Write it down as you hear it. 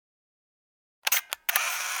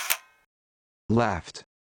left,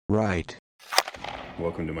 right.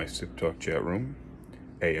 Welcome to my Sip Talk chat room.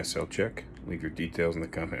 ASL check. Leave your details in the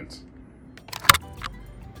comments.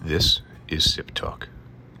 This is Sip Talk.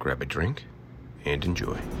 Grab a drink and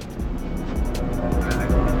enjoy.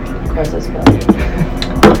 Of course, it's good.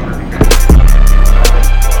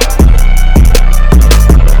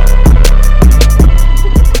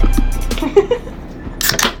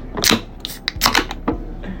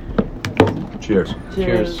 Cheers.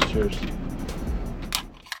 Cheers. Cheers.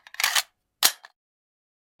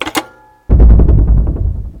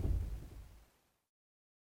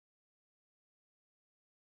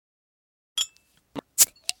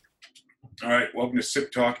 All right, welcome to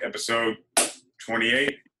Sip Talk, episode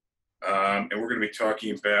 28. And we're going to be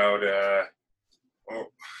talking about,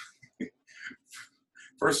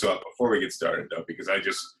 first off, before we get started, though, because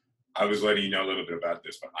I was letting you know a little bit about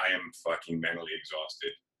this, but I am fucking mentally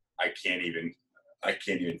exhausted. I can't even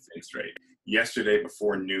think straight. Yesterday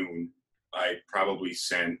before noon, I probably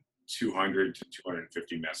sent 200 to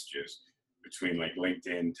 250 messages between like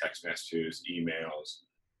LinkedIn, text messages, emails,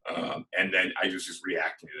 and then I was just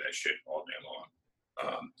reacting to that shit all day long.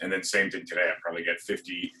 And then same thing today. I probably got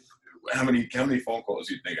 50. How many phone calls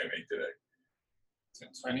do you think I made today?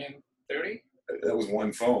 20 and 30? That was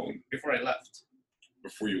one phone. Before I left.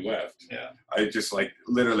 Before you left. Yeah. I just like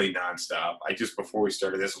literally nonstop. I just before we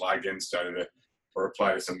started this logged in, started to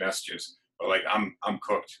reply to some messages. But like I'm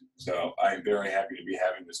cooked. So I'm very happy to be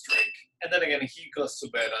having this drink. And then again, he goes to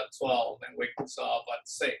bed at 12 and wakes up at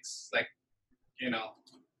 6. Like,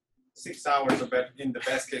 6 hours of bed in the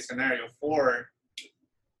best case scenario for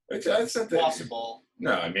It's possible.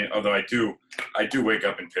 No, I mean, although I do wake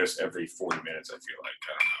up and piss every 40 minutes. I feel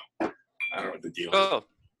like I don't know what the deal is. Oh,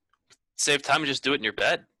 save time and just do it in your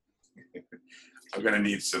bed. I'm gonna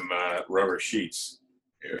need some rubber sheets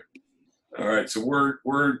here. All right, so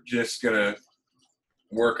we're just gonna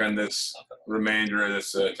work on this remainder of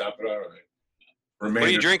this. Top it out. Remainder. What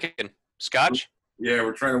are you drinking? Scotch? Yeah,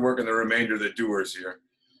 we're trying to work on the remainder of the doers here.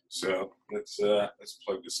 So let's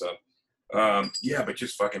plug this up. Yeah, but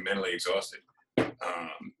just fucking mentally exhausted.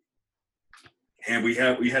 And we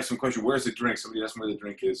have some question. Where's the drink? Somebody asked me where the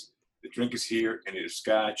drink is. The drink is here, and it is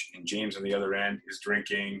Scotch. And James on the other end is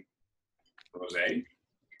drinking rosé.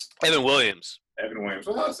 Evan Williams. Evan Williams.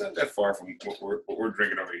 Well, it's not that far from what we're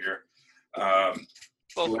drinking over here.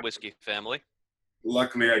 Both whiskey family.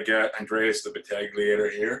 Luckily, I got Andreas the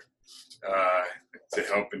Battagliator here to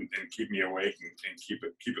help and keep me awake and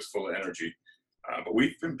keep us full of energy. But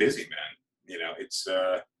we've been busy, man.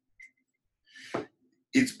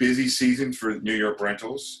 It's busy season for New York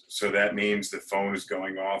rentals, so that means the phone is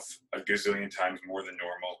going off a gazillion times more than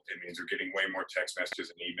normal. It means we're getting way more text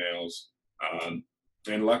messages and emails.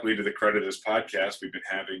 And luckily, to the credit of this podcast, we've been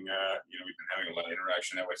having a lot of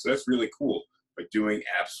interaction that way. So that's really cool. But doing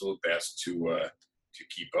absolute best to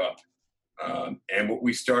keep up. And what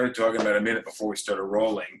we started talking about a minute before we started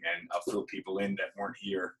rolling, and I'll fill people in that weren't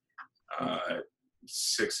here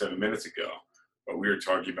 6-7 minutes ago. But we were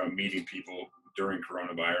talking about meeting people during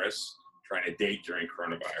coronavirus, trying to date during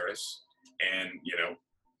coronavirus, and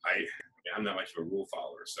I'm not much of a rule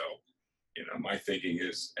follower, so my thinking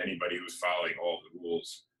is anybody who's following all the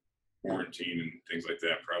rules, quarantine and things like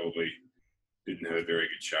that, probably didn't have a very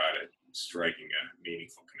good shot at striking a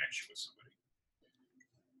meaningful connection with somebody.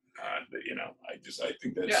 I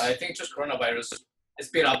think that's... Yeah, I think just coronavirus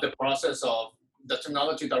speed up the process of the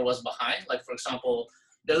technology that was behind. Like, for example,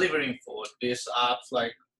 delivering food. These apps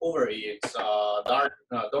like Uber Eats,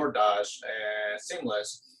 DoorDash,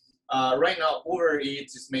 Seamless. Right now, Uber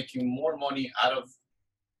Eats is making more money out of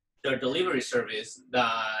their delivery service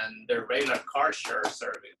than their regular car share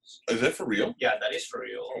service. Is that for real? Yeah, that is for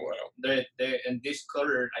real. Oh, wow. They in this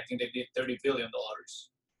quarter, I think they did $30 billion,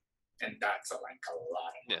 and that's a lot of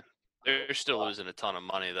money. Yeah, they're still losing a ton of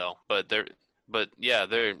money though. But they're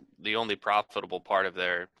the only profitable part of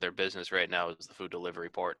their business right now is the food delivery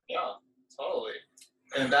part. Yeah, totally.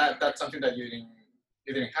 And that's something that you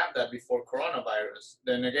didn't have that before coronavirus.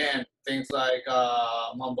 Then again, things like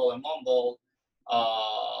Mumble and Mumble,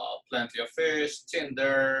 Plenty of Fish,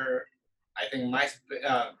 Tinder. I think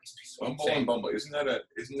Bumble and Bumble. Isn't that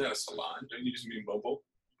a salon? Don't you just mean Bumble?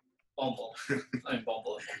 Bumble. I mean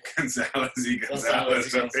Bumble. Gonzalez.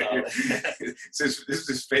 Gonzalez. This is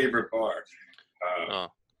his favorite bar.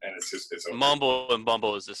 And it's okay. Mumble and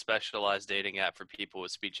Bumble is a specialized dating app for people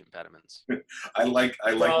with speech impediments. I like.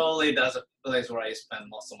 Probably that's a place where I spend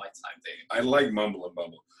most of my time dating. I like Mumble and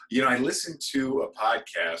Bumble. I listened to a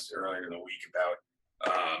podcast earlier in the week about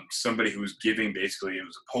somebody who was giving, basically it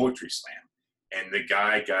was a poetry slam, and the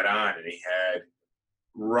guy got on and he had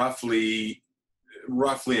roughly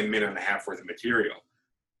roughly a minute and a half worth of material,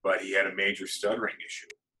 but he had a major stuttering issue.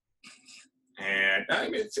 And I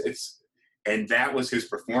mean, and that was his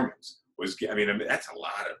performance. I mean, that's a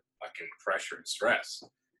lot of fucking pressure and stress.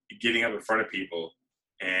 Getting up in front of people,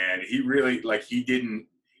 and he really, like, he didn't,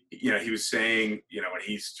 he was saying, when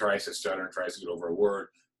he tries to stutter and tries to get over a word,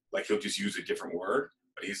 like, he'll just use a different word.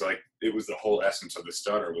 But he's like, it was the whole essence of the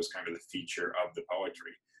stutter was kind of the feature of the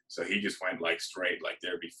poetry. So he just went like straight, like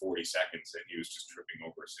there'd be 40 seconds and he was just tripping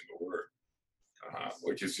over a single word,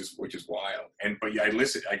 which is wild. But yeah,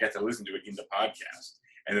 I got to listen to it in the podcast,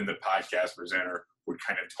 and then the podcast presenter would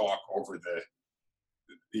kind of talk over the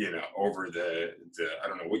I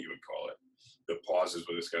don't know what you would call it, the pauses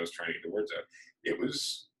where this guy was trying to get the words out. It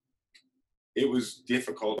was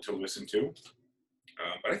difficult to listen to.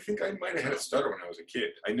 But I think I might have had a stutter when I was a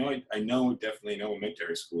kid. Definitely know in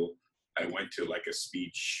military school, I went to like a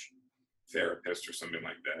speech therapist or something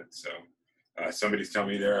like that. So somebody's telling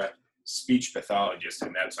me they're a speech pathologist,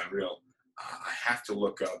 and that's unreal. I have to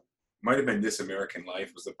look up. Might have been This American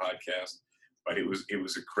Life was the podcast, but it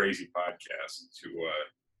was a crazy podcast.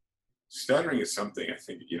 Stuttering is something I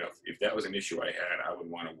think, if that was an issue I had, I would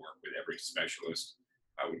want to work with every specialist.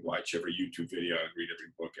 I would watch every YouTube video, I'd read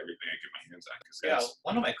every book, everything I get my hands on. Yeah,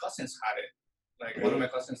 one of my cousins had it. Like, one of my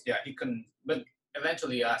cousins, yeah, he couldn't, but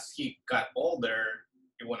eventually as he got older,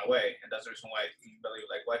 it went away. And that's the reason why I believe,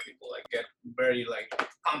 like, white people, like, get very, like,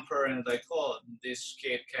 pampered and, like, oh, this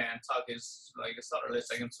kid can't talk, is like a stutter, let's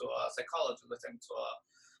take him to a psychologist, let's take him to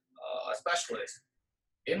a specialist.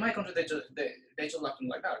 In my country, they just left him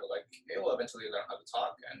like that. They're like, he will eventually learn how to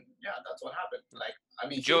talk, and yeah, that's what happened. Like, I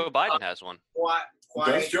mean, Joe Biden has one.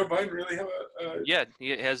 Does Joe Biden really have a? Yeah,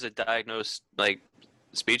 he has a diagnosed like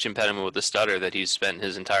speech impediment with a stutter that he's spent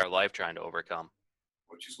his entire life trying to overcome.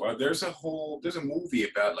 Which is why there's a movie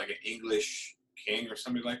about like an English king or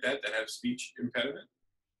something like that had a speech impediment.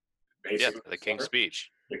 Basically, the King's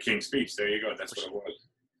Speech. The King's Speech. There you go. That's what it was.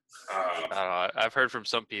 I don't know. I've heard from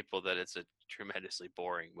some people that it's a tremendously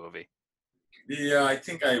boring movie. Yeah, I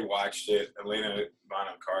think I watched it. Elena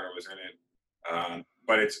Bonham Carter was in it,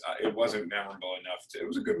 but it wasn't memorable enough. It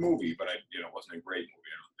was a good movie, but it wasn't a great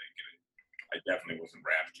movie. I don't think. And I definitely wasn't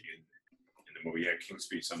wrapped in the movie. Yeah, King's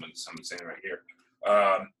Speech. Someone's saying right here.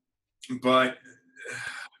 But God,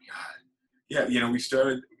 yeah, we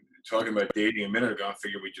started talking about dating a minute ago. I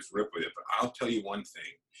figured we'd just rip with it. But I'll tell you one thing.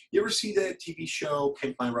 You ever see that TV show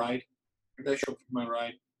Pimp My Ride? Remember that show Pimp My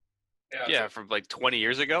Ride? Yeah, from like 20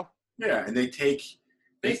 years ago. Yeah, and they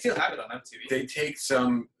still have it on MTV. They take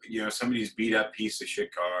somebody's beat up piece of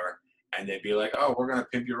shit car, and they'd be like, "Oh, we're gonna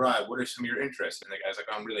pimp your ride. What are some of your interests?" And the guy's like,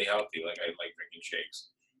 "Oh, I'm really healthy. Like I like drinking shakes."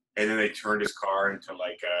 And then they turned his car into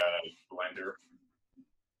like a blender,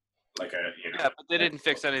 Yeah, but they didn't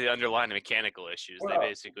fix any of the underlying mechanical issues. Well, they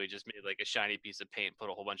basically just made like a shiny piece of paint, put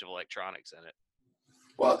a whole bunch of electronics in it.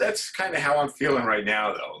 Well, that's kind of how I'm feeling right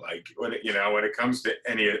now, though. Like when it comes to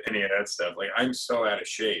any of that stuff, like I'm so out of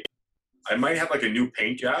shape. I might have like a new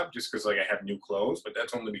paint job just because like I have new clothes, but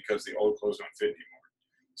that's only because the old clothes don't fit anymore.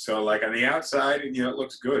 So like on the outside, it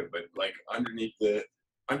looks good, but like under the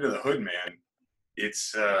hood, man,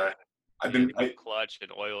 it's clutch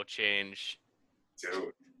and oil change,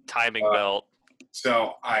 dude, timing belt.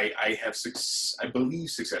 So I have I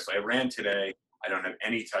believe successfully. I ran today. I don't have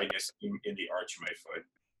any tightness in the arch of my foot,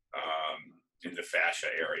 in the fascia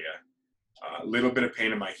area. A little bit of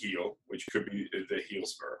pain in my heel, which could be the heel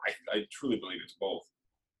spur. I truly believe it's both.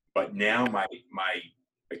 But now my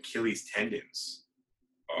Achilles tendons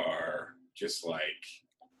are just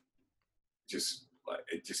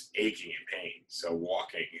aching in pain. So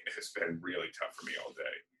walking has been really tough for me all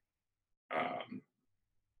day.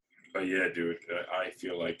 But yeah, dude, I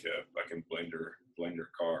feel like a fucking blender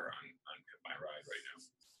car on my ride right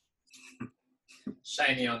now.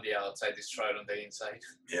 Shiny on the outside, destroyed on the inside.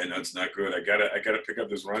 Yeah, no, it's not good. I gotta pick up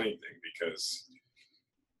this running thing because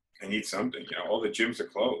I need something. All the gyms are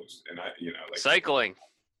closed, and cycling.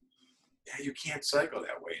 Yeah, you can't cycle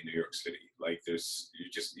that way in New York City. Like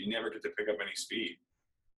you never get to pick up any speed.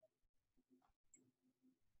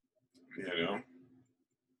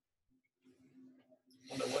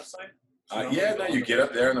 On the west side? You get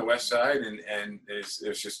up there on the west side, and there's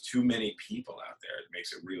just too many people out there. It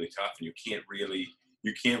makes it really tough, and you can't really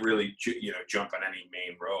jump on any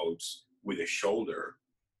main roads with a shoulder.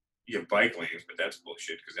 You have bike lanes, but that's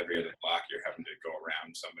bullshit because every other block you're having to go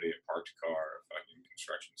around somebody, a parked car, a fucking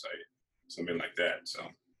construction site, something like that. So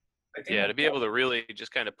to be able to really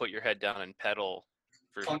just kind of put your head down and pedal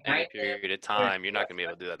for any period of time, you're not going to be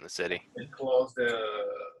able to do that in the city. It closed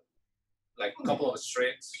like a couple of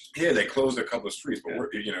streets. Yeah, they closed a couple of streets, but if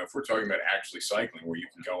we're talking about actually cycling, where you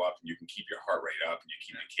can go up and you can keep your heart rate up and you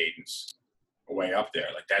keep the cadence way up there,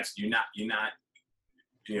 like that's you're not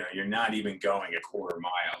even going a quarter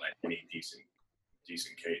mile at any decent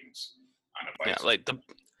cadence on a Yeah, bicycle. like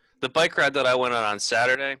the bike ride that I went on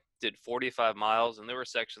Saturday did 45 miles, and there were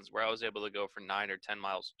sections where I was able to go for 9 or 10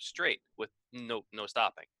 miles straight with no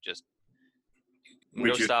stopping, just no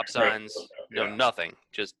Which is stop incredible, signs, yeah. no nothing,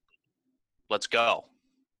 just let's go.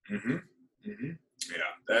 Yeah,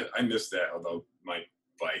 that I missed that. Although my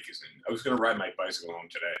bike is in, I was gonna ride my bicycle home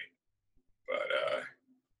today, but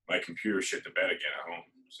my computer shit the bed again at home,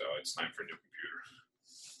 so it's time for a new computer.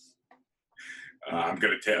 I'm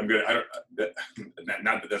gonna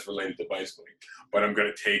not that that's related to bicycling, but I'm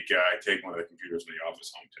gonna take one of the computers in the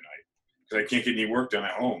office home tonight because I can't get any work done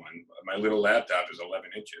at home. And my little laptop is 11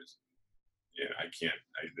 inches. Yeah, I can't.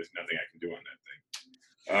 There's nothing I can do on that thing.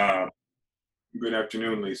 Good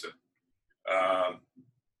afternoon, Lisa.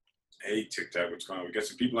 Hey, TikTok, what's going on? We got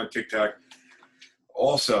some people on TikTok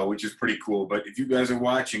also, which is pretty cool. But if you guys are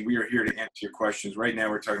watching, we are here to answer your questions. Right now,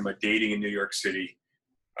 we're talking about dating in New York City.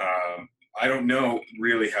 I don't know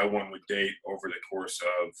really how one would date over the course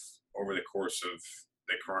of the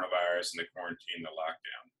coronavirus and the quarantine, the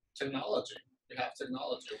lockdown. Technology. We have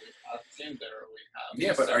technology. We have Tinder. We have.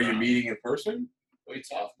 Yeah, but are you Instagram. meeting in person? We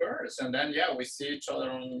talk first, and then we see each other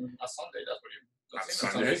on a Sunday. That's what you don't On see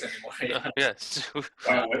on Sunday? Sundays anymore. Yes. We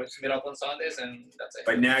just meet up on Sundays, and that's it.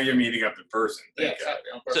 But now you're meeting up in person. Yeah, Thank God.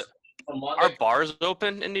 exactly. On person. From Monday. Are bars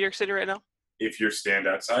open in New York City right now? If your stand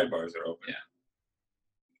outside bars are open.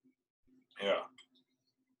 Yeah.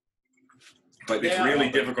 But it's really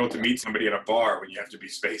difficult to meet somebody at a bar when you have to be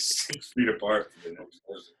spaced 6 feet apart from the next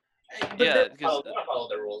person. But Yeah, they because- follow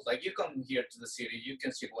the rules. Like you come here to the city, you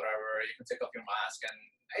can see whatever. You can take off your mask, and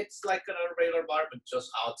it's like a regular bar, but just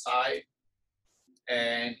outside.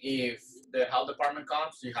 And if the health department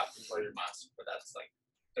comes, you have to wear your mask. But that's like,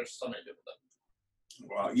 there's so many people that.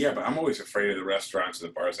 Well, yeah, but I'm always afraid of the restaurants and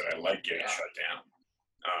the bars that I like getting shut down.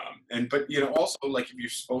 But also, like if you're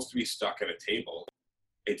supposed to be stuck at a table,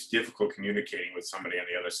 it's difficult communicating with somebody on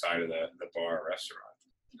the other side of the bar or restaurant.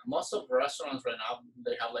 Most of the restaurants right now,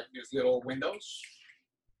 they have like these little windows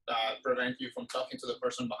that prevent you from talking to the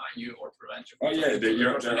person behind you or prevent you from Oh yeah, talking to the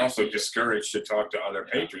person they're next also to you. discouraged to talk to other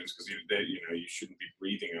Yeah. patrons because you shouldn't be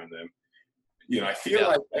breathing on them. I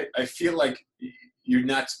feel like you're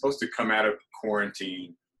not supposed to come out of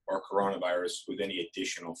quarantine or coronavirus with any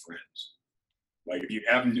additional friends. Like if you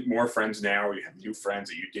have more friends now, or you have new friends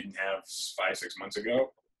that you didn't have 5-6 months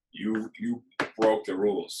ago, you broke the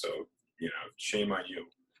rules. So shame on you.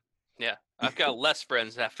 Yeah, I've got less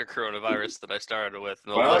friends after coronavirus than I started with.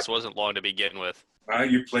 And the Well- list wasn't long to begin with.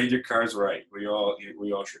 You played your cards right. We all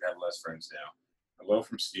should have less friends now. Hello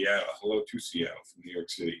from Seattle. Hello to Seattle from New York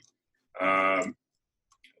City. God,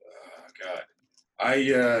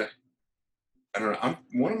 I don't know.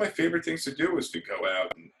 One of my favorite things to do is to go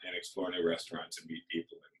out and explore new restaurants and meet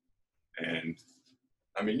people. And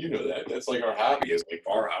I mean, you know that. That's like our hobby is like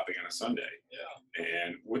bar hopping on a Sunday. Yeah.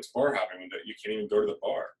 And what's bar hopping when you can't even go to the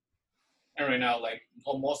bar? And right now, like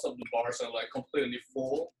most of the bars are like completely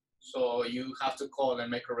full, so you have to call and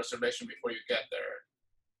make a reservation before you get there.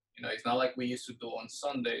 It's not like we used to do on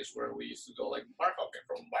Sundays where we used to go like bar hopping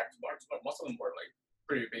from bar to bar to bar. Most of them were like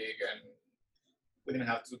pretty big, and we didn't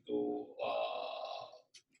have to do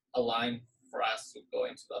a line for us to go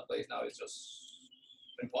into that place. Now it's just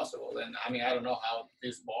impossible. And I mean, I don't know how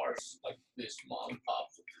these bars, like these mom and pop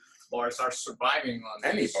bars, are surviving on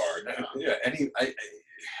Any this, bar, yeah.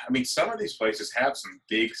 I mean, some of these places have some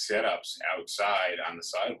big setups outside on the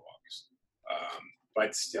sidewalks,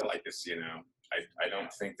 but still, like this, I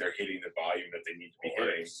don't think they're hitting the volume that they need to be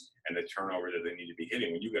hitting and the turnover that they need to be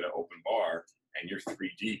hitting. When you get an open bar and you're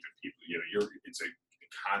 3 deep, and people, it's a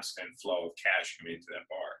constant flow of cash coming into that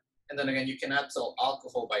bar. And then again, you cannot sell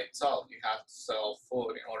alcohol by itself. You have to sell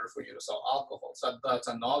food in order for you to sell alcohol. So that's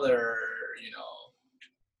another,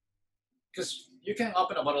 because you can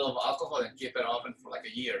open a bottle of alcohol and keep it open for like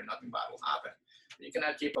a year, nothing bad will happen. You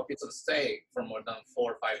cannot keep a piece of steak for more than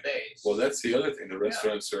 4 or 5 days. Well, that's the other thing. The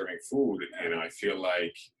restaurant serving food, I feel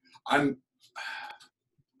like I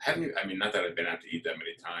mean, not that I've been out to eat that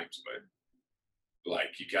many times, but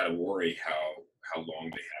like you got to worry how long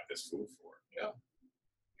they have this food for. Yeah.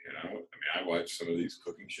 I mean, I watch some of these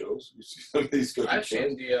cooking shows. You see some of these cooking I've shows.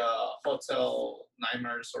 seen the Hotel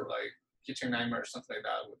Nightmares or like Kitchen Nightmares, something like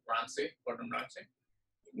that with Gordon Ramsay.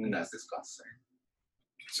 And that's disgusting.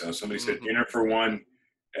 So somebody said dinner for one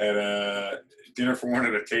at a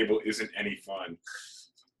table isn't any fun.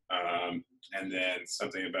 And then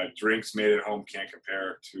something about drinks made at home can't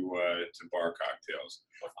compare to bar cocktails.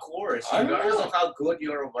 Of course, I don't regardless know. of how good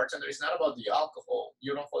you're a bartender, it's not about the alcohol.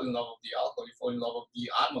 You don't fall in love with the alcohol. You fall in love with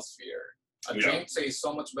the atmosphere. A Yeah. drink tastes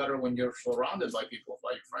so much better when you're surrounded by people,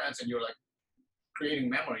 by your friends, and you're like creating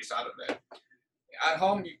memories out of it. At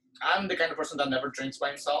home, I'm the kind of person that never drinks by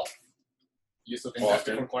himself. Used to think that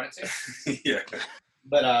Often. before quarantine, Yeah.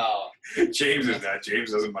 but James is not.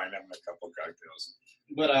 James doesn't mind having a couple cocktails.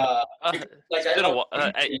 like It's I been a love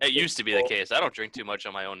while. drinking It used to be the people. case. I don't drink too much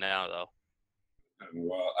on my own now, though. And,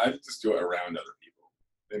 well, I just do it around other people.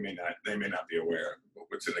 They may not be aware of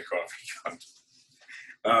what's in the coffee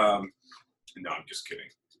cup. No, I'm just kidding.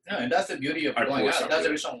 Yeah, and that's the beauty of I going pour out. some That's the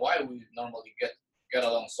in. reason why we normally get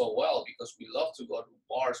along so well, because we love to go to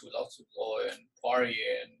bars, we love to go and party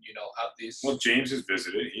and have these Well, James has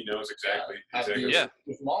visited. He knows exactly. have these, Yeah.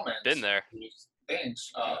 these moments, Been there. these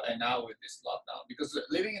things, and now with this lockdown, because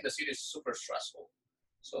living in the city is super stressful.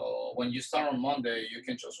 So when you start on Monday, you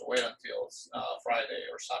can just wait until Friday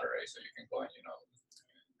or Saturday, so you can go and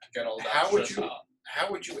get all that How would stress you- out. How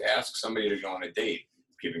would you ask somebody to go on a date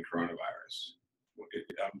given coronavirus?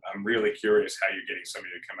 I'm really curious how you're getting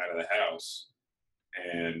somebody to come out of the house.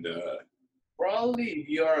 And Probably if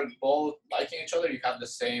you're both liking each other, you have the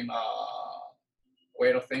same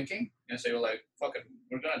way of thinking, and so you're like, fuck it,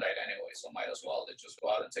 we're gonna die anyway, so might as well let's just go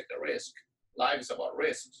out and take the risk. Life is about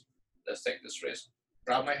risks. Let's take this risk.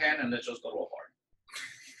 Grab my hand and let's just go to a bar.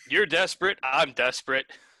 You're desperate. I'm desperate.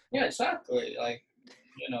 Yeah, exactly. Like,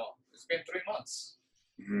 it's been 3 months.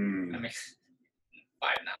 I mean,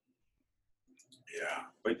 5 now. yeah,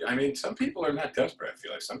 but I mean, some people are not desperate. I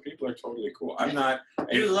feel like some people are totally cool. I'm not.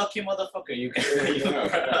 You lucky motherfucker. You You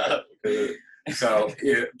know, can. so,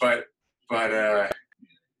 yeah, but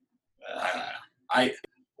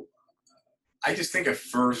I just think a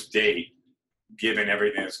first date, given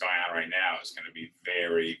everything that's going on right now, is going to be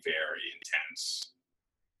very, very intense.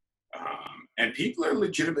 And people are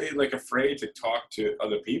legitimately like afraid to talk to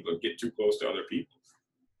other people, or get too close to other people.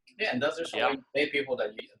 Yeah, and that's just Yeah. why you date people that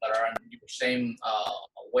are on your same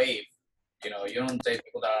wave. You don't date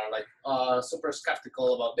people that are like super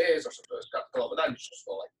skeptical about this or super skeptical about that. You just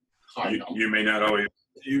go like hard no. You may not always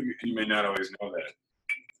you may not always know that.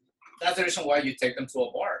 That's the reason why you take them to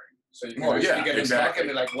a bar. So you can Well, actually yeah, get them exactly. back and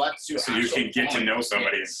be like, what's your So you actual can get to point? know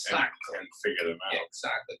somebody Yeah, exactly. and figure them out. Yeah,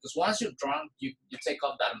 exactly. Because once you're drunk, you take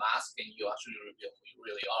off that mask and you actually reveal who you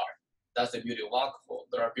really are. That's the beauty of alcohol.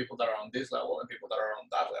 There are people that are on this level and people that are on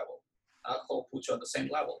that level. Alcohol puts you on the same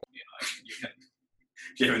level. And you can.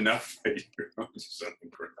 You have enough that you're on something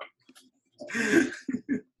ground.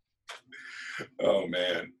 Oh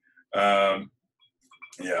man.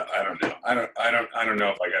 Yeah, I don't know. I don't know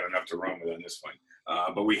if I got enough to run with on this one.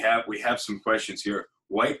 But we have some questions here.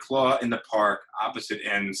 White Claw in the park, opposite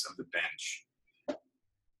ends of the bench.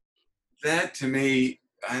 That to me,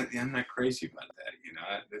 I'm not crazy about that.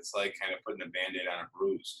 It's like kind of putting a Band-Aid on a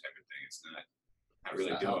bruise type of thing. It's not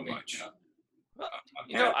really It's not doing helping, much.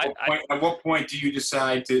 You know, At what point do you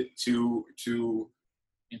decide to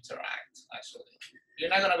Interact, actually. You're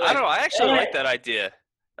not going to be I like, don't know. I actually "Hey." like that idea.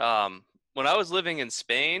 When I was living in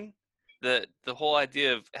Spain, the whole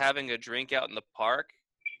idea of having a drink out in the park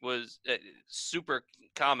was super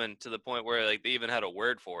common, to the point where like they even had a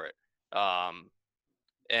word for it.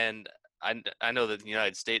 And I know that in the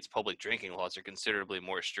United States, public drinking laws are considerably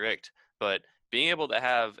more strict, but being able to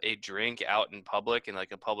have a drink out in public in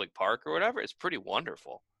like a public park or whatever is pretty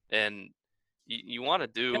wonderful. And you want to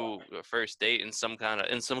do a first date in some kind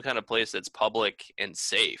of place that's public and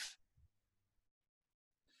safe.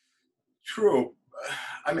 True.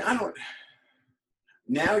 I mean, I don't.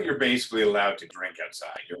 Now you're basically allowed to drink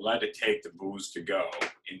outside. You're allowed to take the booze to go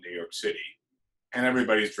in New York City, and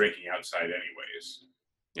everybody's drinking outside anyways.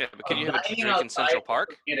 Yeah, but can you have a Dining drink in Central outside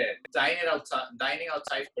Park? Permitted. Dining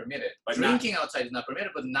outside is permitted. But Drinking outside is not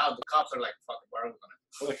permitted. But now the cops are like, "Fuck, where are we gonna?"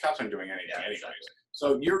 Well, the cops aren't doing anything Yeah, anyways. exactly.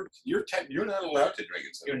 So you're not allowed to drink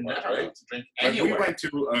in You're Central not Park, allowed right? to drink Like, anywhere. we went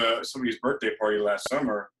to somebody's birthday party last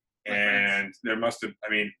summer, and there must have. I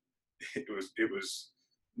mean, it was.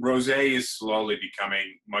 Rosé is slowly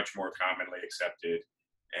becoming much more commonly accepted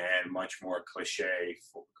and much more cliche,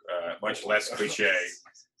 much less cliche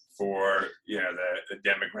for the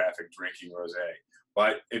demographic drinking rosé.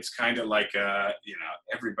 But it's kind of like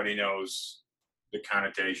everybody knows the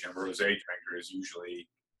connotation of rosé drinker is usually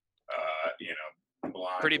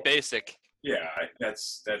blonde. Pretty basic. Yeah,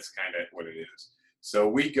 that's kind of what it is. So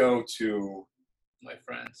we go to My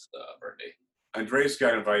friend's birthday. Andres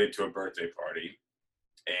got invited to a birthday party,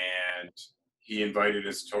 and he invited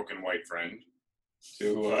his token white friend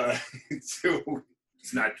to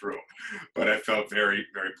It's not true, but I felt very,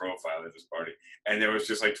 very profiled at this party. And there was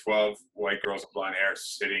just like 12 white girls with blonde hair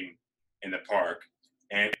sitting in the park,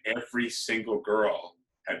 and every single girl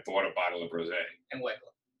had bought a bottle of rosé, And White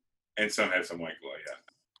Claw. and some had some White Claw, yeah.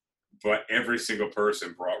 But every single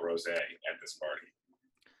person brought rosé at this party.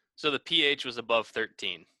 So the pH was above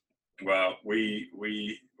 13. Well, we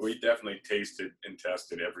definitely tasted and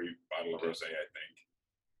tested every bottle of rosé, I think,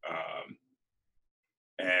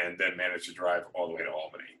 and then managed to drive all the way to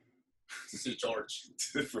Albany To see George.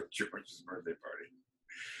 for George's birthday party,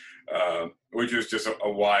 which was just a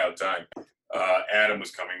wild time. Adam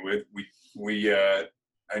was coming with.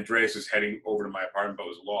 Andreas was heading over to my apartment, but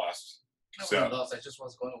was lost. I So wasn't lost. I just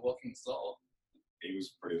was going walking slow. he was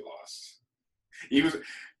pretty lost. He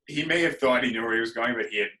may have thought he knew where he was going, but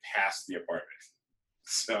he had passed the apartment.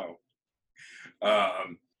 So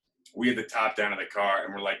we had the top down of the car,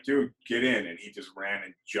 and we're like, dude, get in. And he just ran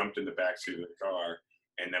and jumped in the backseat of the car.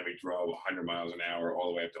 And then we drove 100 miles an hour all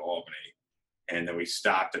the way up to Albany. And then we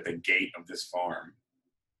stopped at the gate of this farm.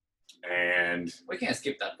 And We can't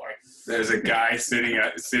skip that part. there's a guy sitting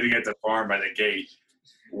at the farm by the gate,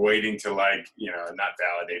 waiting to not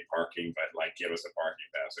validate parking, but like give us a parking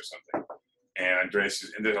pass or something. And Andreas,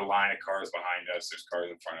 and there's a line of cars behind us. There's cars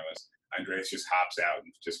in front of us. Andreas just hops out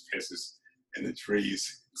and just pisses in the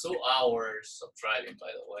trees. 2 hours of driving,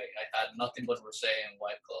 by the way. I had nothing but rosé and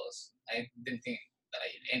White Claws. I didn't think that I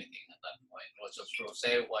ate anything at that point. It was just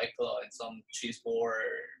rosé, White Claw, and some cheese board,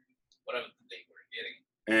 whatever they were getting.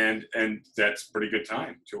 And that's pretty good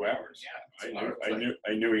time. 2 hours. Yeah.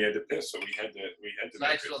 I knew he had to piss, so we had to. So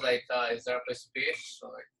I was like, is there a place to fish? So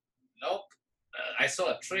like, nope. I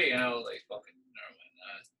saw a tree and I was like, fucking,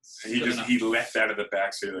 never mind. He left out of the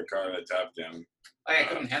backseat of the car, the top down. I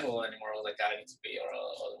couldn't handle it anymore. I was like, I need to pee or I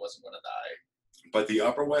wasn't gonna die. But the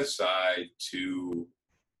Upper West Side to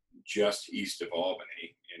just east of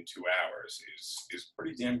Albany in 2 hours is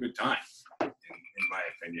pretty damn good time, in my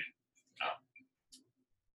opinion.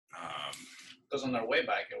 Because on our way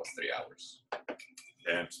back, it was 3 hours.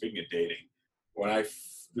 Yeah, speaking of dating,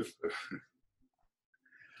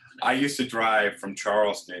 I used to drive from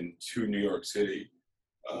Charleston to New York City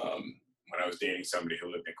when I was dating somebody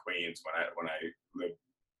who lived in Queens. When I lived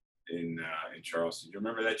in Charleston, do you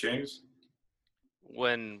remember that, James?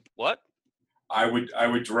 When what? I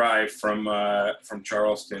would drive from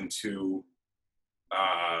Charleston to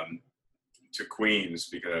Queens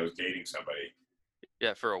because I was dating somebody.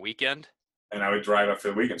 Yeah, for a weekend. And I would drive up for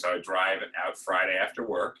the weekend. So I would drive out Friday after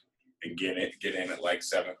work and get in at like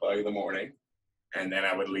 7 o'clock in the morning. And then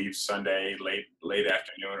I would leave Sunday late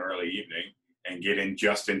afternoon, early evening, and get in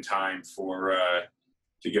just in time for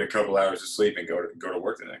to get a couple hours of sleep and go to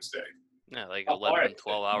work the next day. Yeah, like How far 11, is it?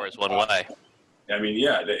 12 hours one way. I mean,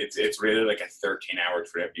 yeah, it's really like a 13-hour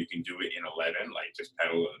trip. You can do it in 11, like just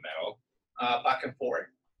pedal to the metal. Back and forth.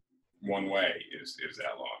 One way is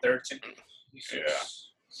that long. 13. Yeah.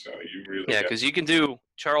 So you really Yeah, because you can do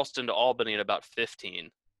Charleston to Albany in about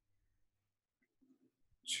 15.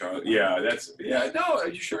 No, are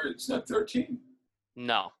you sure it's not 13?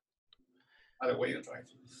 No. Either way you drive.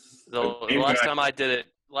 The last time I did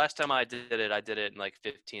it, I did it in like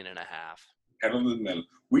 15 and a half. Pedal to the metal.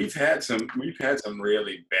 We've had some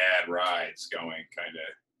really bad rides going, kind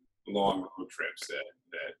of long road trips that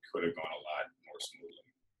could have gone a lot more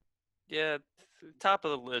smoothly. Yeah, the top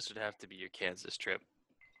of the list would have to be your Kansas trip.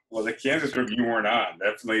 Well, the Kansas trip you weren't on,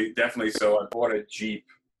 definitely. So I bought a Jeep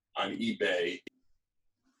on eBay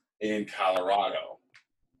in Colorado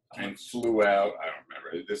and flew out. I don't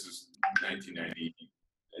remember. This is 1990,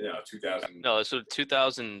 2000. No, so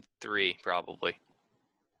 2003 probably.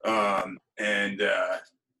 And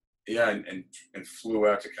flew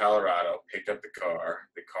out to Colorado, picked up the car.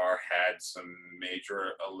 The car had some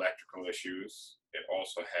major electrical issues. It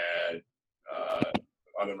also had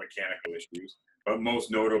other mechanical issues. But most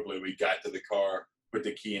notably, we got to the car, put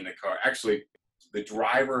the key in the car. Actually, the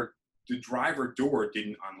driver door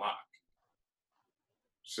didn't unlock.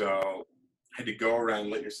 So had to go around and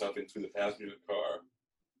let yourself into the passenger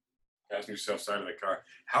side of the car.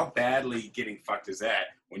 How badly getting fucked is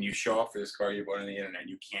that when you show up for this car you bought on the internet,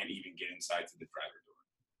 you can't even get inside to the driver door?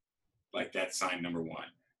 Like, that's sign number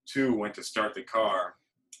one. 2, went to start the car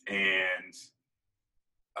and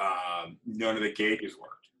none of the gauges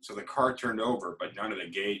worked. So the car turned over, but none of the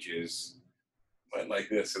gauges went like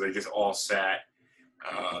this. So they just all sat.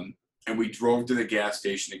 And we drove to the gas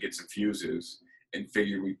station to get some fuses and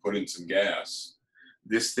figured we'd put in some gas.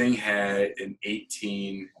 This thing had an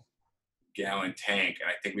 18-gallon tank, and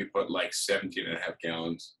I think we put like 17 and a half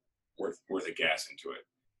gallons worth of gas into it.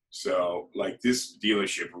 So like this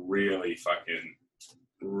dealership really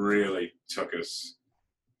took us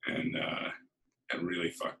and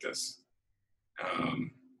really fucked us.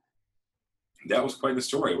 That was quite the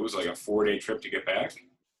story. It was like a 4-day trip to get back.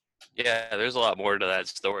 Yeah, there's a lot more to that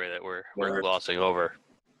story that we're glossing over.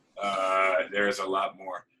 There's a lot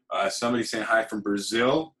more. Somebody saying hi from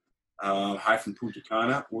Brazil. Hi from Punta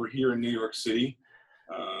Cana. We're here in New York City.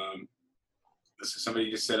 This is somebody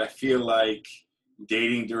just said, I feel like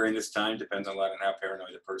dating during this time depends a lot on how paranoid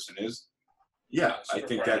the person is. Yeah, I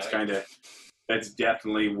think that's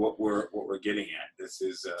definitely what we're getting at. This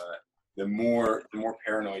is the more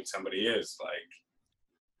paranoid somebody is, like.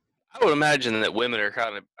 I would imagine that women are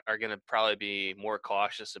going to probably be more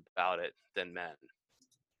cautious about it than men.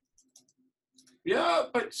 Yeah,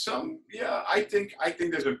 but I think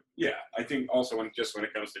there's I think also when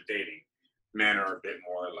it comes to dating, men are a bit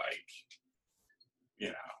more like,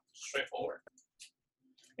 straightforward.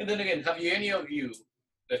 And then again, have you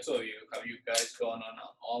guys gone on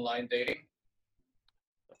online dating?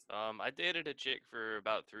 I dated a chick for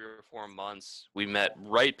about 3 or 4 months. We met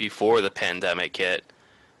right before the pandemic hit.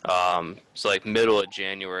 It's like middle of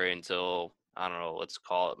January until, I don't know, let's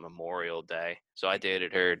call it Memorial Day. So I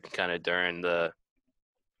dated her kind of during the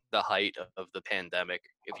height of the pandemic,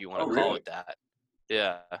 if you want to call it that.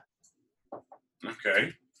 Yeah.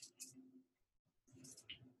 Okay.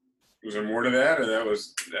 Was there more to that, or that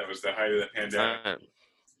was the height of the pandemic?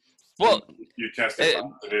 Well, you tested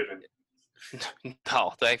positive. No,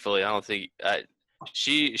 thankfully, I don't think.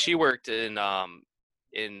 She worked in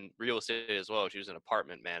real estate as well. She was an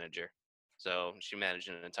apartment manager, so she managed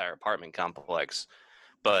an entire apartment complex.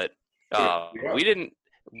 But we didn't.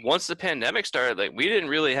 Once the pandemic started, like, we didn't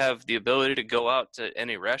really have the ability to go out to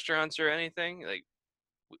any restaurants or anything.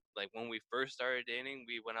 Like when we first started dating,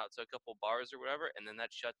 we went out to a couple bars or whatever, and then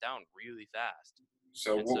that shut down really fast.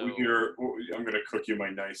 So I'm gonna cook you my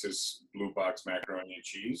nicest blue box macaroni and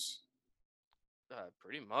cheese.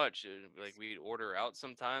 Pretty much. Like, we'd order out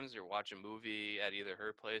sometimes or watch a movie at either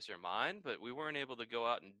her place or mine, but we weren't able to go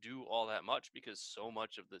out and do all that much because so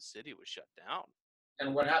much of the city was shut down.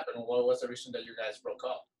 And what happened? What was the reason that you guys broke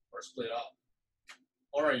up or split up?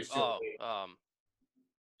 Or are you still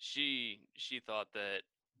she thought that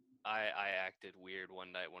I acted weird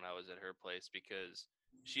one night when I was at her place because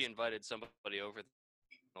she invited somebody over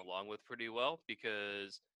along with pretty well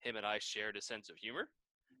because him and I shared a sense of humor.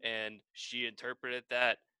 And she interpreted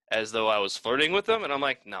that as though I was flirting with them. And I'm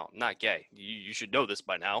like, no, not gay. You should know this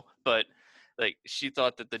by now. But, like, she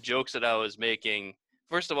thought that the jokes that I was making,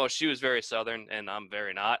 first of all, she was very Southern and I'm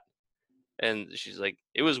very not. And she's like,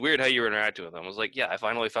 it was weird how you were interacting with them. I was like, yeah, I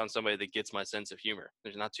finally found somebody that gets my sense of humor.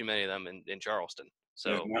 There's not too many of them in Charleston.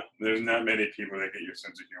 So there's not many people that get your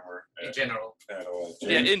sense of humor in general. At all.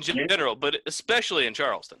 James, yeah, in general, but especially in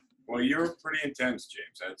Charleston. Well, you're pretty intense,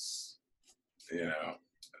 James. That's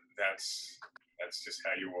that's just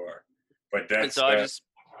how you are. But that's so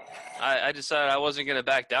I decided I wasn't going to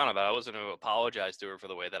back down about it. I wasn't going to apologize to her for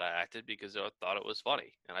the way that I acted because I thought it was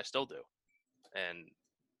funny, and I still do. And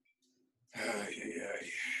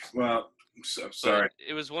well, I'm sorry.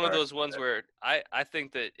 It was one of those ones where I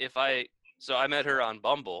think that I met her on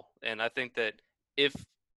Bumble, and I think that if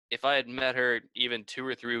I had met her even 2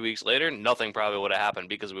 or 3 weeks later, nothing probably would have happened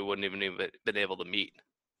because we wouldn't even been able to meet.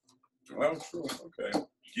 Well, true. Okay.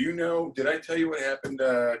 Do you know, did I tell you what happened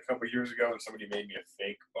a couple of years ago when somebody made me a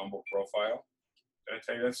fake Bumble profile? Did I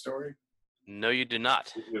tell you that story? No, you did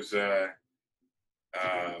not. It was,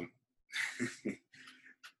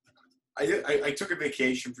 I took a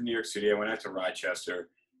vacation from New York City. I went out to Rochester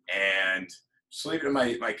and sleeping in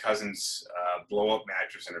my cousin's blow-up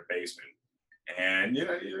mattress in her basement. And, you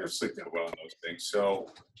don't sleep that well on those things. So,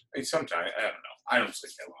 sometimes, I don't know. I don't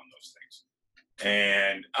sleep that well on those things.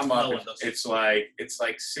 And I'm up. It's like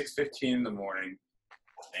 6:15 in the morning,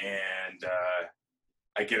 and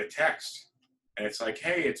I get a text, and it's like,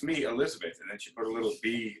 "Hey, it's me, Elizabeth." And then she put a little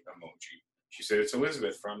bee emoji. She said, "It's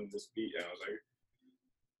Elizabeth from this bee." And I was like,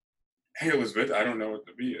 "Hey, Elizabeth, I don't know what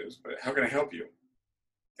the bee is, but how can I help you?"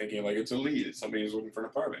 Thinking like it's a lead. It's somebody who's looking for an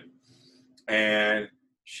apartment. And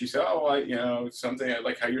she said, "Oh, something I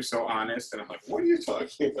like how you're so honest." And I'm like, "What are you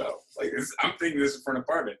talking about?" Like, I'm thinking this is for an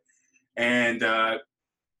apartment. And, I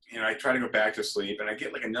try to go back to sleep, and I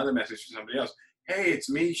get, like, another message from somebody else. "Hey, it's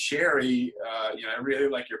me, Sherry. I really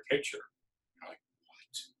like your picture." I'm like,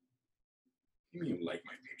 "What? You mean you like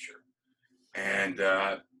my picture?" And,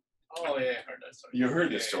 oh, yeah, I heard that story. You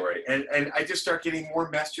heard this story. And I just start getting more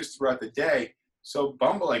messages throughout the day. So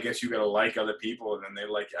Bumble, I guess you got to like other people, and then they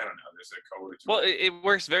like, I don't know, there's a code or two. Well, it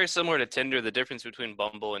works very similar to Tinder. The difference between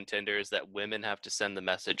Bumble and Tinder is that women have to send the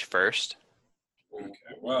message first.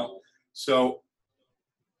 Okay, well... So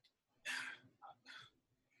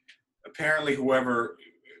apparently whoever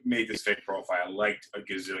made this fake profile, liked a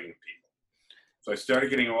gazillion people. So I started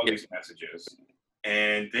getting all these messages,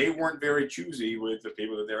 and they weren't very choosy with the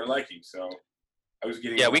people that they were liking. So I was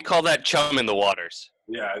getting. Yeah, we call that chum in the waters.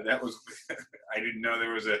 Yeah, that was. I didn't know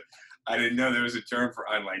there was a term for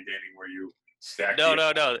online dating where you stack. No.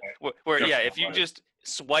 Where yeah, if you just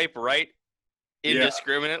swipe right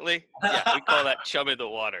indiscriminately, yeah, we call that chum in the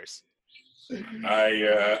waters.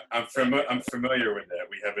 I'm familiar with that.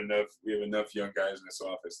 We have enough young guys in this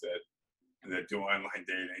office that do online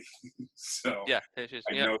dating. So yeah, it's just,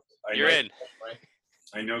 you're in.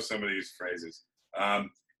 I know some of these phrases.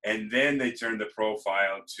 And then they turned the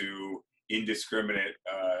profile to indiscriminate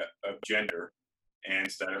of gender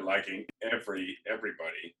and started liking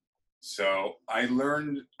everybody. So I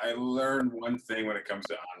learned one thing when it comes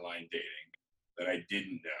to online dating that I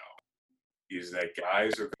didn't know is that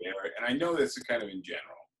guys are very, and I know this is kind of in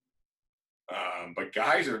general, but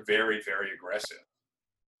guys are very, very aggressive.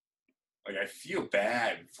 Like I feel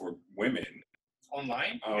bad for women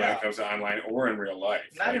Online? when it comes to online or in real life.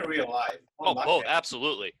 Not in real life. Online. Oh,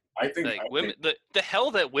 absolutely. I think Like women, the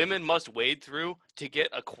hell that women must wade through to get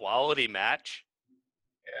a quality match.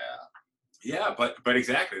 Yeah, but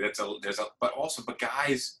exactly. But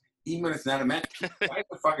guys, even when it's not a match, guys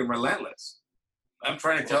are fucking relentless. I'm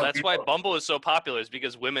trying to tell. That's people, why Bumble is so popular, is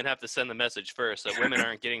because women have to send the message first, so women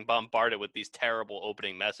aren't getting bombarded with these terrible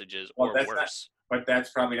opening messages or worse. But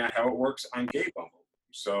that's probably not how it works on Gay Bumble.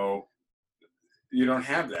 So you don't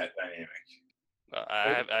have that dynamic.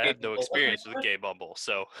 I have no experience with Gay Bumble,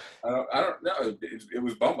 so. I don't know. It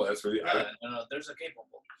was Bumble. That's really. No, there's a Gay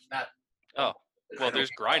Bumble. Not. Oh, well,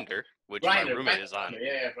 there's Grindr, which my roommate is on.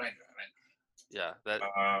 Yeah, Grindr. Yeah, that.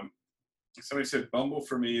 Somebody said Bumble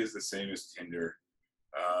for me is the same as Tinder.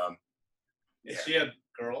 Is she a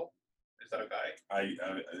girl? Is that a guy? I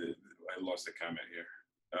lost the comment here.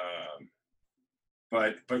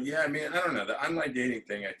 But yeah, I mean, I don't know. The online dating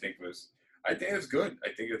thing, I think it's good. I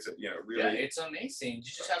think it's really. Yeah, it's amazing. You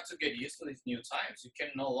just have to get used to these new times. You can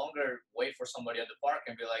no longer wait for somebody at the park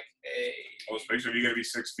and be like, hey. Oh, especially if you're gonna be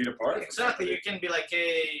 6 feet apart. Exactly. You can be like,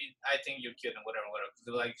 hey, I think you're cute and whatever.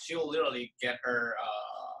 Like she'll literally get her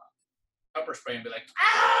pepper spray and be like,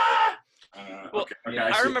 ah. Well, okay,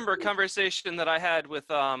 I remember a conversation that I had with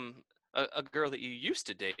a girl that you used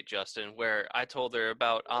to date, Justin, where I told her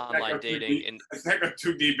about online dating. And let's not go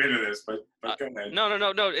too deep into this, but go ahead.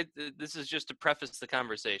 No. This is just to preface the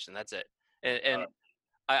conversation. That's it. And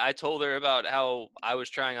I told her about how I was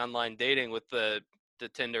trying online dating with the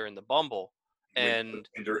Tinder and the Bumble, and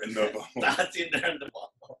Tinder and the Bumble. Not Tinder and the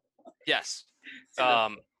Bumble. Yes.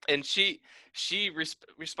 And she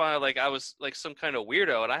responded like I was like some kind of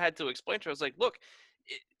weirdo, and I had to explain to her. I was like, look,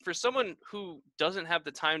 for someone who doesn't have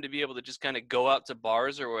the time to be able to just kind of go out to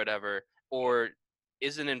bars or whatever, or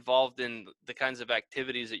isn't involved in the kinds of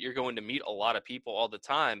activities that you're going to meet a lot of people all the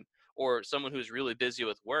time, or someone who's really busy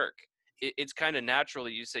with work, it's kind of natural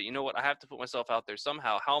that you say, you know what, I have to put myself out there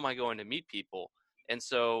somehow. How am I going to meet people? And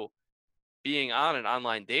so being on an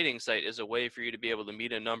online dating site is a way for you to be able to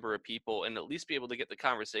meet a number of people and at least be able to get the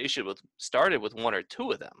conversation started with one or two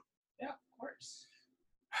of them. Yeah, of course.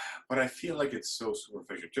 But I feel like it's so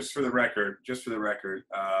superficial. Just for the record, there's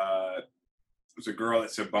a girl that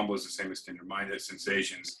said Bumble is the same as Tinder. Mine has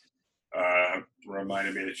Sensations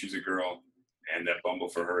reminded me that she's a girl and that Bumble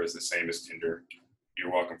for her is the same as Tinder.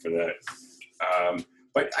 You're welcome for that.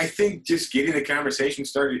 But I think just getting the conversation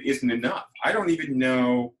started isn't enough. I don't even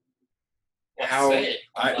know how I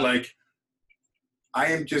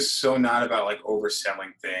am just so not about like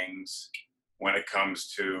overselling things when it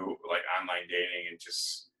comes to like online dating and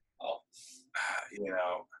just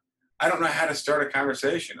I don't know how to start a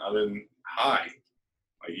conversation other than hi.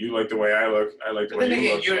 Like you like the way I look, I like the way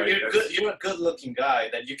you look. You're a good looking guy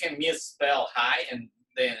that you can misspell hi and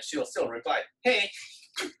then she'll still reply, hey.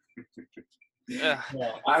 Yeah.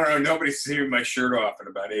 I don't know. Nobody's seen my shirt off in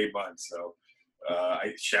about 8 months, so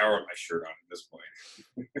I shower with my shirt on at this point.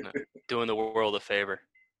 Doing the world a favor.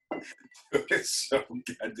 It's so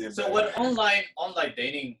goddamn. So what online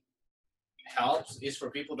dating helps is for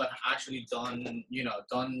people that actually don't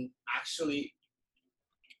actually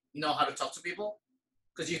know how to talk to people,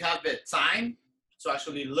 because you have the time to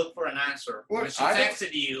actually look for an answer. Well, when she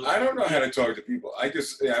texted you, I don't know how to talk to people. I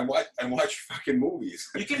just I watch fucking movies.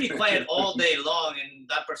 You can be quiet all day long, and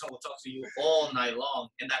that person will talk to you all night long.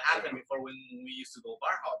 And that happened before when we used to go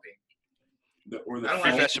bar hopping.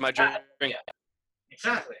 Refreshing my drink. Yeah.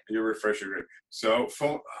 Exactly. You refresh your drink. So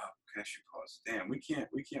phone. Can I should pause? Damn, we can't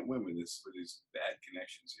win with these bad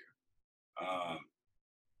connections here.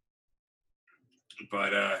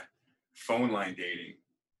 But phone line dating.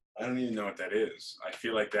 I don't even know what that is. I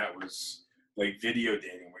feel like that was like video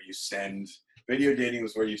dating, where you send video dating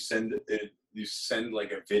was where you send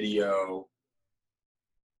like a video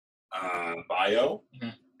bio,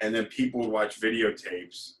 and then people would watch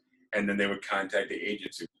videotapes, and then they would contact the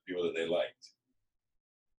agency with people that they liked.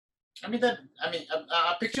 A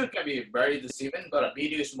picture can be very deceiving, but a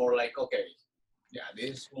video is more like, okay, yeah, this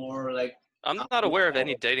is more like. I'm not aware of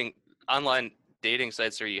any online dating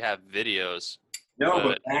sites where you have videos. No,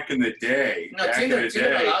 but back in the day, Tinder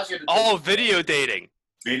allows you to video dating.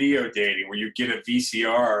 Video dating, where you get a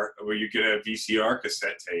VCR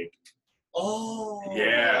cassette tape. Oh,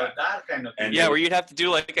 yeah, that kind of thing. And yeah, where you'd have to do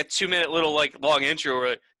like a 2-minute little like long intro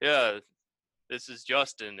where, yeah, this is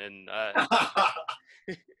Justin and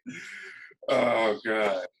oh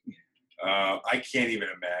god, I can't even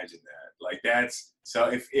imagine that. Like that's so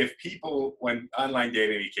if people, when online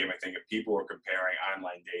dating became a thing, if people were comparing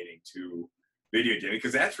online dating to video dating,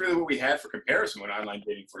 because that's really what we had for comparison when online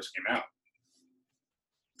dating first came out.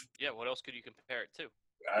 Yeah, what else could you compare it to?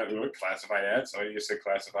 Classified ads. So you just said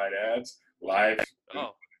classified ads, live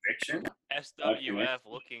fiction. SWF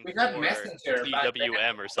looking we got for Messenger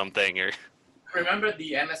TWM or something, or remember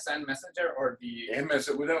the MSN Messenger or the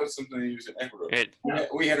MSN? Well, that was something they used in Ecuador. it,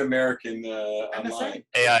 We had American online.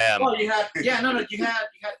 AIM. Oh, you had you had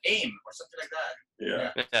AIM or something like that.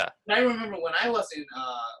 Yeah. Yeah. And I remember when I was in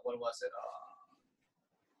what was it?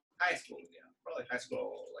 High school. Yeah, probably high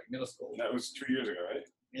school, like middle school. That was 2 years ago, right?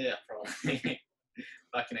 Yeah, probably.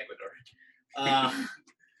 Back in Ecuador.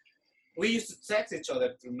 We used to text each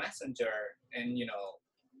other through Messenger and,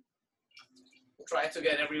 try to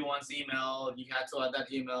get everyone's email. You had to add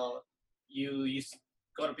that email. You used to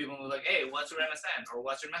go to people and was like, hey, what's your MSN or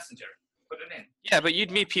what's your Messenger? Put it in. Yeah, but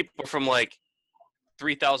you'd meet people from like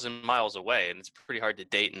 3,000 miles away, and it's pretty hard to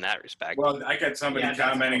date in that respect. Well, I got somebody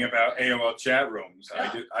commenting about AOL chat rooms.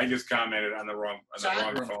 Yeah. I just commented on the wrong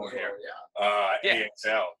phone Well, here. yeah.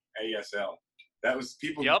 ASL. That was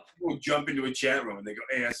people. Yep. People jump into a chat room and they go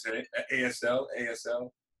ASL.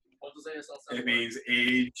 What does ASL stand It for? means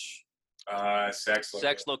age, sex,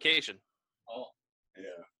 Sex location. Oh.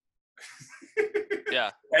 Yeah. Yeah.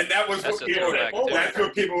 And that was That's what a people. throwback, too. That's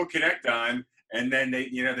what people would connect on, and then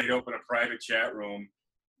they'd open a private chat room.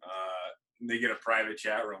 They get a private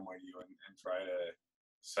chat room with you and try to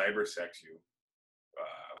cyber sex you.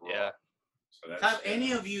 Yeah. So that's, Have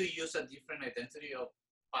any of you used a different identity of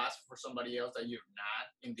pass for somebody else that you're not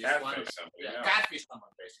in this one? catfish somebody? Yeah, No. catfish someone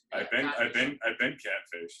basically. I've been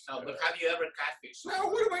catfished. No, but have you ever catfished? No,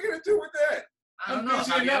 what am I gonna do with that? I don't I'm know. busy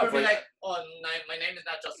Have you enough, ever been like- like, oh, my name is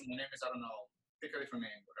not Justin. My name is, I don't know, pick a different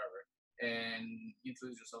name, whatever. And you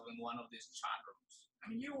introduce yourself in one of these chat rooms. I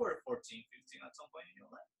mean, you were 14, 15 at some point in your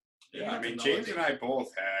life. You Yeah, I have to mean, know James what and I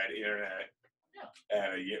both had internet Yeah.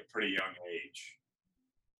 at a pretty young age.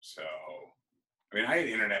 So, I mean, I had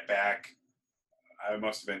internet back. I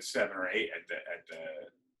must have been 7 or 8 at the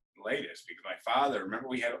latest, because my father. Remember,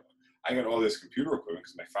 I got all this computer equipment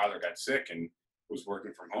because my father got sick and was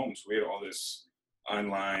working from home, so we had all this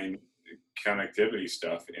online connectivity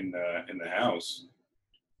stuff in the house.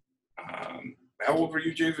 How old were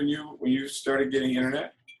you, James, when you started getting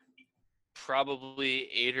internet? Probably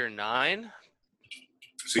 8 or 9.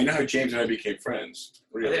 So you know how James and I became friends? I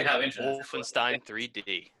Really? didn't have internet. Wolfenstein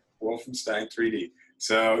 3D. Wolfenstein 3D.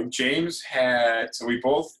 So James so we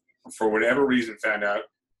both, for whatever reason, found out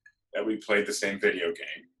that we played the same video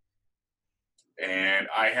game. And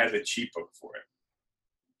I had the cheat book for it.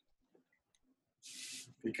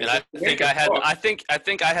 Because And I if they think make I a had book- I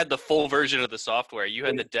think I had the full version of the software. You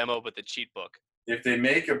had the demo but the cheat book. if they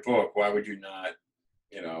make a book, why would you not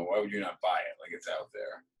buy it? Like, it's out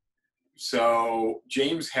there. So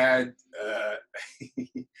James had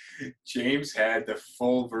the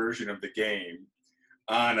full version of the game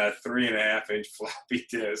on a 3.5-inch floppy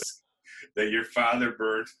disk that your father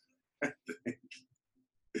burned,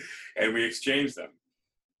 and we exchanged them.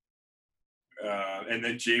 And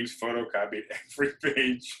then James photocopied every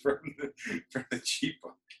page from the cheat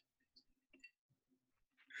book.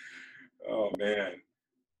 Oh man.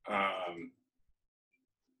 Oh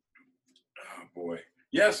boy.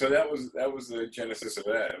 Yeah, so that was the genesis of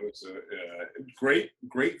that. It was a great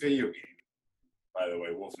video game, by the way,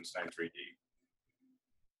 Wolfenstein 3D.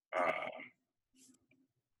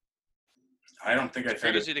 I don't think I It's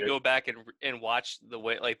crazy to go back and watch the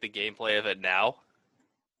way, like, the gameplay of it now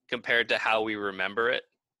compared to how we remember it.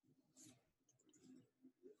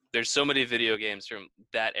 There's so many video games from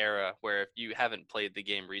that era where if you haven't played the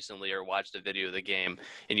game recently or watched a video of the game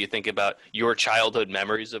and you think about your childhood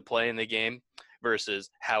memories of playing the game versus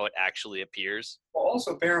how it actually appears.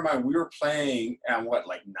 Also, bear in mind, we were playing on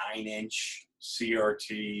like 9-inch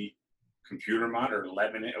CRT computer monitor,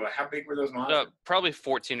 11 inch. How big were those monitors? Probably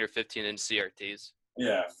 14 or 15-inch CRTs.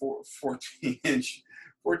 Yeah, 14 inch.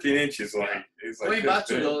 14 inches, like it's like Going this back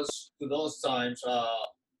to big. those times,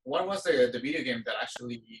 what was the video game that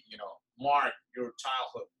actually marked your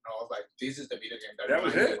childhood? Like this is the video game That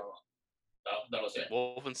was reminds it? you of- That was it.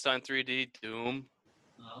 Wolfenstein 3D, Doom.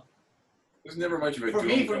 There's never much of a For Doom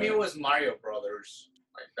me, guy. it was Mario Brothers.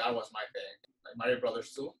 Like that was my thing. Like Mario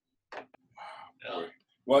Brothers 2. Boy.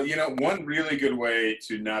 Well, one really good way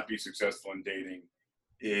to not be successful in dating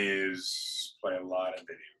is play a lot of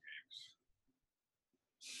video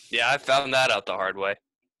Yeah, I found that out the hard way.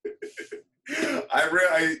 games.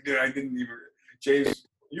 I didn't even. James,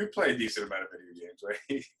 you play a decent amount of video games,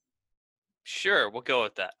 right? Sure, we'll go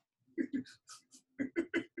with that.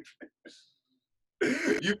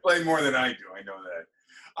 You play more than I do. I know that.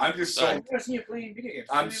 I'm just so I've never seen you playing video games.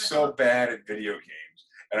 I'm so bad at video games,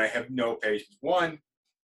 and I have no patience. One,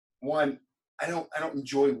 I don't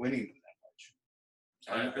enjoy winning them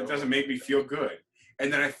that much. It doesn't make me feel good,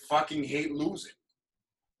 and then I fucking hate losing.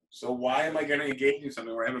 So why am I going to engage in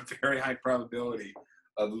something where I have a very high probability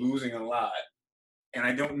of losing a lot, and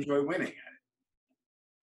I don't enjoy winning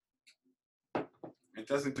at it? It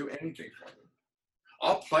doesn't do anything for me.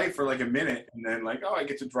 I'll play for like a minute, and then I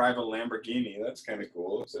get to drive a Lamborghini. That's kind of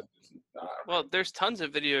cool. It's not. Well, there's tons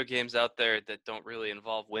of video games out there that don't really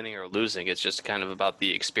involve winning or losing. It's just kind of about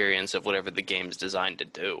the experience of whatever the game's designed to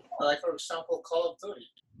do. Like for example, Call of Duty.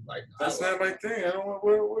 Like That's not my thing. I don't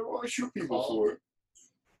want to shoot people for it.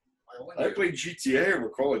 I played GTA over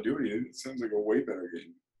Call of Duty. It sounds like a way better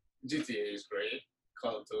game. GTA is great.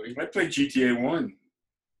 Call of Duty. I played GTA 1.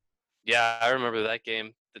 Yeah, I remember that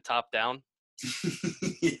game, the top down.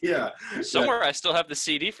 Yeah. Somewhere I still have the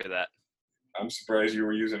CD for that. I'm surprised you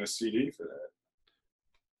were using a CD for that.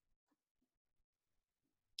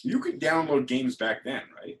 You could download games back then,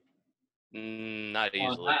 right? Not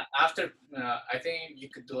easily. After, I think you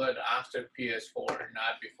could do it after PS4,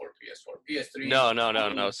 not before PS4. PS3.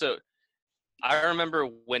 No. So I remember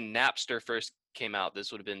when Napster first came out,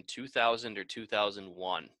 this would have been 2000 or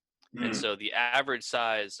 2001. And so the average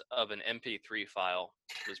size of an MP3 file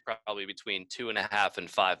was probably between 2.5 and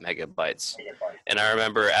 5 megabytes. And I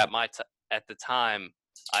remember at the time,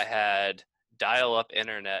 I had dial-up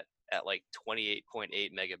internet at like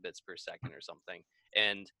 28.8 megabits per second or something.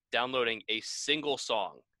 And downloading a single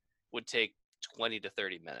song would take 20 to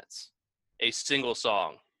 30 minutes. A single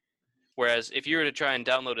song. Whereas if you were to try and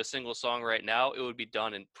download a single song right now, it would be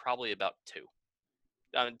done in probably about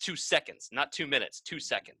 2 seconds, not 2 minutes, 2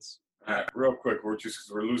 seconds. All right, real quick, we're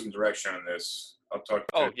losing direction on this. I'll talk.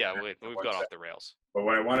 Oh yeah, we've gone off the rails. But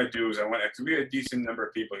what I want to do is we have a decent number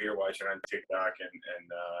of people here watching on TikTok, and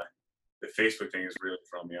the Facebook thing is really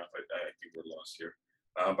throwing me off. I think we're lost here.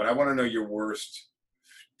 But I want to know your worst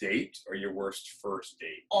date or your worst first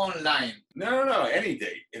date. Online. No, any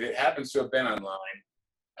date. If it happens to have been online,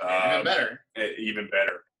 Even better. Even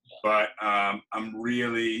better. But I'm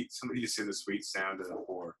really, somebody just said the sweet sound of the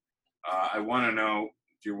whore. I want to know,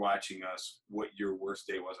 if you're watching us, what your worst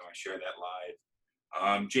date was. I want to share that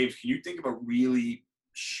live. James, can you think of a really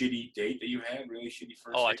shitty date that you had? Really shitty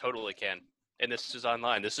first date? I totally can. And this is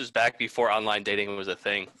online. This is back before online dating was a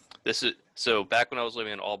thing. So back when I was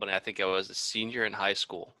living in Albany, I think I was a senior in high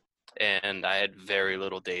school, and I had very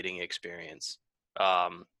little dating experience.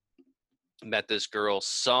 Met this girl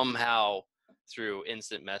somehow through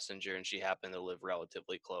Instant Messenger, and she happened to live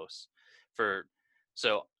relatively close.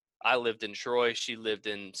 So I lived in Troy, she lived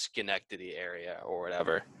in Schenectady area or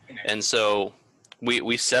whatever. And so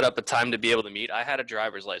we set up a time to be able to meet. I had a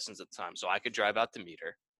driver's license at the time, so I could drive out to meet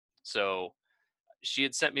her. So she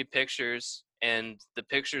had sent me pictures, and the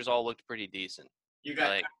pictures all looked pretty decent. You got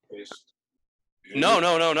like, catfished.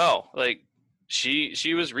 No. Like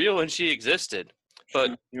she was real and she existed.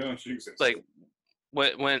 But she existed. like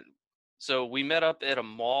so we met up at a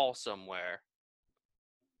mall somewhere,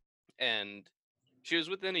 and she was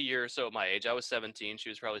within a year or so of my age. I was 17. She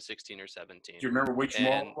was probably 16 or 17. Do you remember which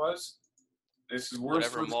mall it was? This is worst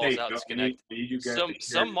whatever first mall's date. out in Schenectady. Some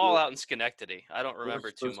Some mall out in Schenectady. I don't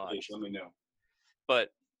remember too much. Let me know.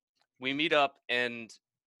 But we meet up, and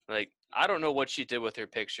like I don't know what she did with her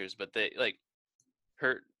pictures, but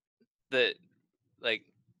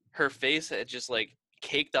her face had just like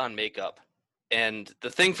caked on makeup. And the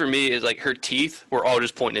thing for me is like her teeth were all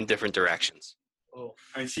just pointing in different directions. Oh.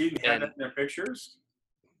 And she had that in their pictures?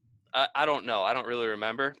 I don't know. I don't really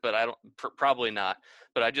remember, but I don't probably not.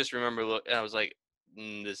 But I just remember and I was like,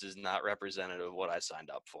 this is not representative of what I signed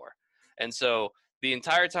up for. And so the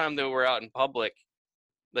entire time that we're out in public,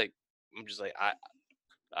 like I'm just like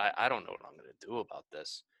I don't know what I'm gonna do about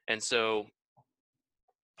this. And so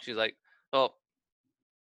she's like, well,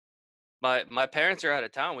 my parents are out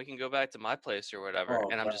of town. We can go back to my place or whatever. Oh,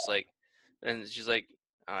 And I'm wow. just like, and she's like,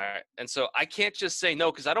 all right. And so I can't just say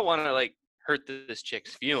no because I don't want to like hurt this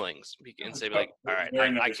chick's feelings and say like, all right, Very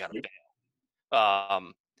I nice gotta of you.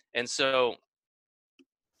 bail. And so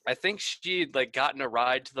I think she'd like gotten a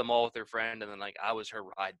ride to the mall with her friend, and then like I was her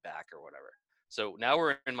ride back or whatever. So now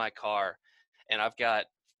we're in my car, and I've got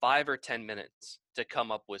 5 or 10 minutes to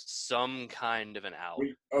come up with some kind of an out.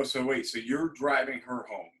 Wait, oh, so wait, so you're driving her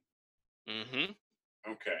home? Mm-hmm.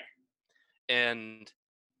 Okay. And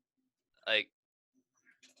like,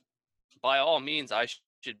 by all means, I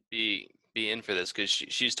should be in for this because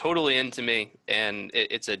she's totally into me, and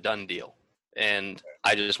it's a done deal. And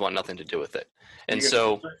I just want nothing to do with it. And Because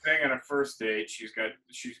so, the thing on a first date, she's got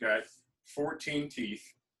 14 teeth.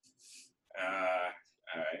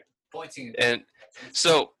 All right. Pointing. and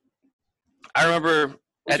so I remember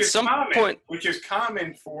at some point, which is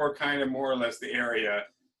common for kind of more or less the area.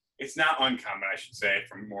 It's not uncommon, I should say,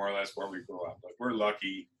 from more or less where we grew up. Like we're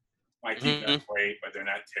lucky. My teeth aren't great, but they're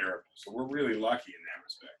not terrible. So we're really lucky in that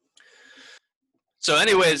respect. So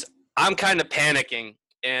anyways, I'm kind of panicking,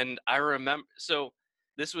 and I remember, so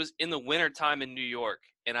this was in the winter time in New York,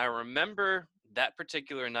 and I remember that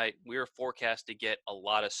particular night we were forecast to get a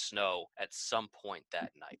lot of snow at some point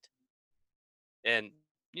that night. And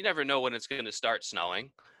you never know when it's going to start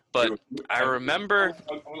snowing, but Dude, I remember.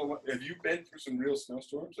 Have you been through some real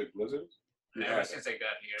snowstorms, like blizzards? Ever since I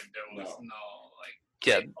got here, there was no like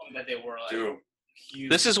Yeah, that they were like Dude, huge.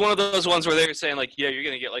 this is one of those ones where they're saying like, yeah, you're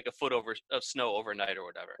going to get like a foot of snow overnight or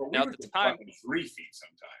whatever. but we Now were at the getting time, fucking 3 feet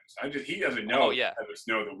sometimes. He doesn't know Oh, yeah. the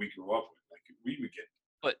snow that we grew up with. Like we would get.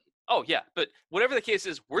 oh yeah, but whatever the case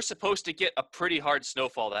is, we're supposed to get a pretty hard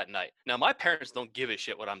snowfall that night. Now my parents don't give a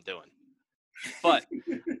shit what I'm doing. But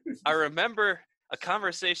I remember a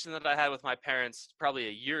conversation that I had with my parents probably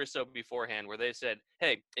a year or so beforehand where they said,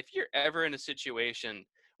 hey, if you're ever in a situation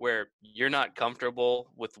where you're not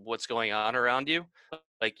comfortable with what's going on around you,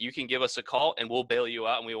 like you can give us a call and we'll bail you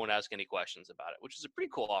out and we won't ask any questions about it, which is a pretty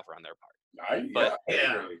cool offer on their part.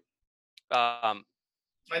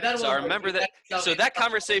 My dad was So I like, remember that. "Tell So me that something."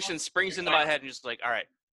 conversation springs into my head and just like, all right,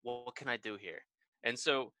 well, what can I do here? And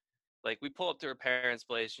so like we pull up to her parents'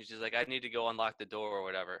 place and she's like, I need to go unlock the door or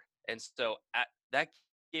whatever. And so that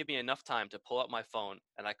gave me enough time to pull up my phone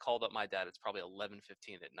and I called up my dad. It's probably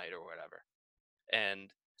 11:15 at night or whatever.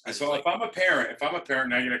 And So if I'm a parent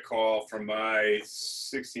and I get a call from my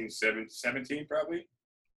 17 probably.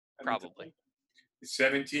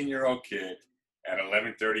 17-year-old kid at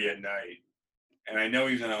 11:30 at night, and I know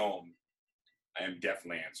he's at home, I am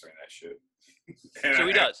definitely answering that shit. So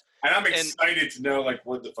he does. And I'm excited to know like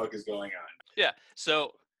what the fuck is going on. Yeah.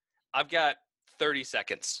 So I've got 30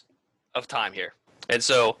 seconds of time here. And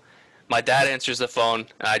so my dad answers the phone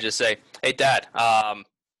and I just say, hey dad, I'm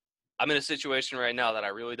in a situation right now that I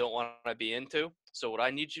really don't want to be into. So what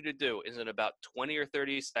I need you to do is in about 20 or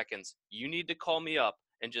 30 seconds, you need to call me up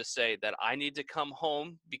and just say that I need to come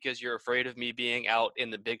home because you're afraid of me being out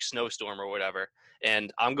in the big snowstorm or whatever.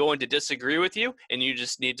 And I'm going to disagree with you. And you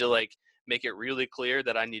just need to like make it really clear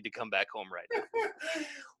that I need to come back home right now.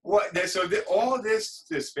 All of this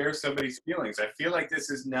to spare somebody's feelings. I feel like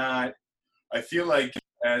this is not. I feel like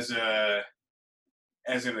as an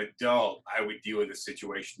adult, I would deal with the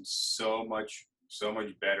situation so much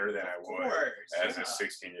better than I would as a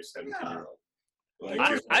 16 or 17-year-old.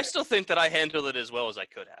 Like, I still think that I handled it as well as I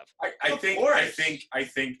could have. I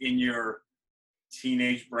think in your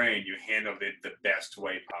teenage brain, you handled it the best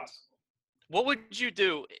way possible. What would you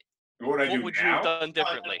do? What would you have done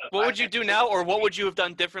differently? What would you do now, or what would you have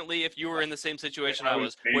done differently if you were in the same situation I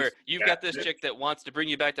was, where you've got this chick that wants to bring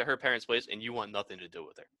you back to her parents' place and you want nothing to do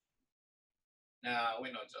with her?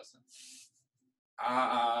 We know Justin.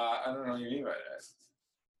 I don't know what you mean by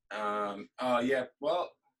that. Yeah, well,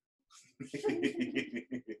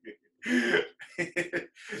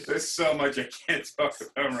 there's so much I can't talk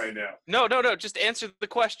about right now. No, just answer the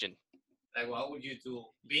question. Like, what would you do?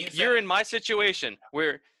 You're in my situation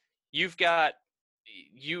where you've got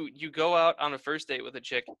you go out on a first date with a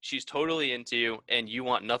chick, she's totally into you, and you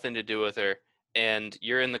want nothing to do with her, and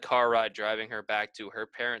you're in the car ride driving her back to her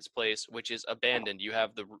parents' place, which is abandoned. You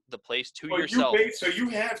have the place to yourself. So you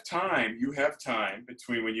have time. You have time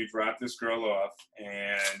between when you drop this girl off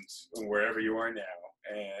and wherever you are now.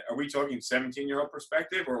 And are we talking 17-year-old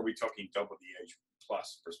perspective, or are we talking double the age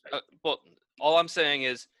plus perspective? Well, all I'm saying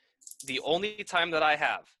is the only time that I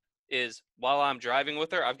have is while I'm driving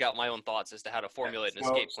with her, I've got my own thoughts as to how to formulate an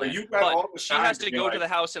escape So plan. you've got But all the she time has to to be go like, to the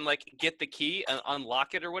house and like get the key and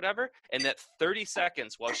unlock it or whatever. And that 30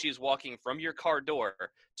 seconds while she's walking from your car door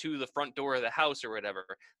to the front door of the house or whatever,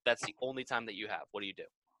 that's the only time that you have. What do you do?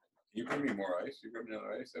 You bring me more ice. You bring me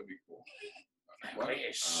another ice. That'd be cool. What? All right,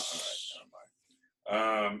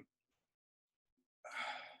 never mind.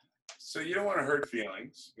 So you don't want to hurt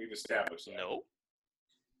feelings. We've established that. No.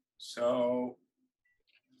 So,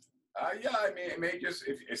 yeah, I mean, it may just,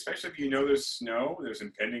 especially if you know there's snow, there's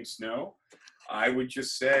impending snow, I would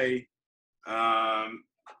just say,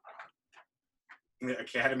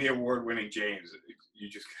 Academy Award-winning James, you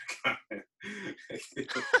just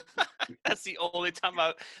That's the only time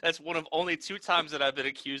that's one of only 2 times that I've been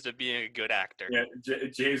accused of being a good actor. Yeah,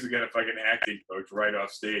 James is got a fucking acting coach right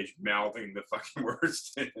off stage mouthing the fucking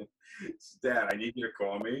words. Dad, I need you to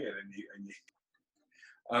call me, and I need.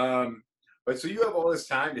 But so you have all this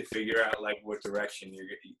time to figure out like what direction you're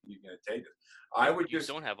gonna take it. I would You just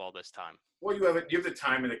don't have all this time well, you have the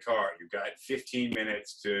time in the car. You've got 15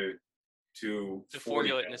 minutes to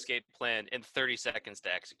formulate an escape plan and 30 seconds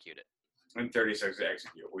to execute it. and 30 seconds to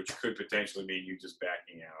execute, which could potentially mean you just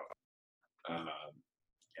backing out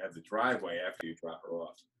at the driveway after you drop her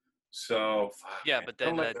off. So Yeah, man, but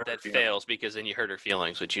don't then let her that feel- fails because then you hurt her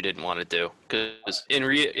feelings, which you didn't want to do. Because in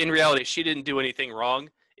reality, she didn't do anything wrong.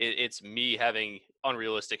 It's me having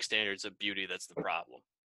unrealistic standards of beauty that's the problem.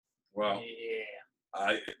 Well,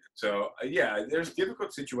 Yeah. yeah, there's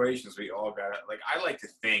difficult situations we all got. Like I like to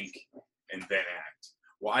think and then act.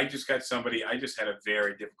 Well, I just had a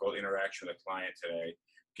very difficult interaction with a client today,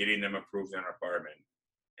 getting them approved in an apartment,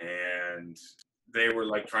 and they were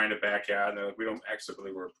like trying to back out. And they're like, "We don't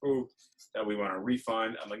acceptably were approved. That we want a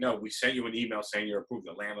refund." I'm like, "No, we sent you an email saying you're approved.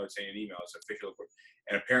 The landlord sent you an email. It's official."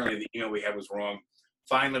 And apparently, the email we had was wrong.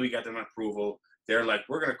 Finally, we got them approval. They're like,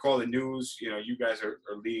 "We're going to call the news. You know, you guys are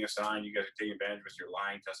leading us on. You guys are taking advantage of us. You're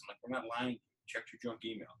lying to us." I'm like, "We're not lying. Check your junk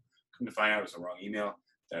email." Come to find out, it was the wrong email.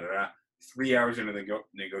 3 hours into the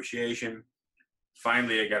negotiation,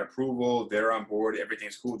 finally I got approval. They're on board.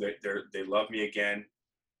 Everything's cool. They love me again.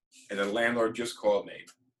 And the landlord just called me,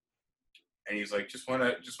 and he's like, "Just want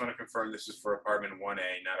to confirm this is for apartment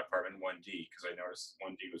 1A, not apartment 1D, because I noticed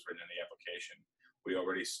 1D was written in the application. We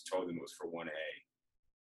already told them it was for 1A.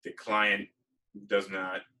 The client does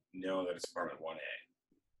not know that it's apartment 1A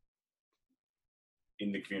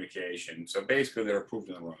in the communication. So basically, they're approved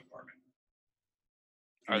in the wrong apartment."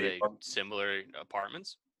 Are they similar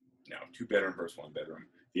apartments? No, 2-bedroom versus 1-bedroom.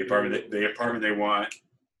 The apartment they want,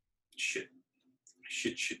 shit.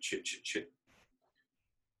 The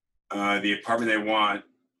apartment they want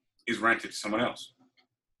is rented to someone else.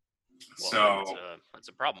 Well, So that's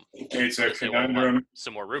a problem. it's a Unless they want conundrum.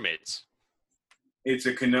 some more roommates. It's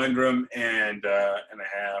a conundrum and a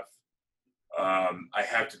half. I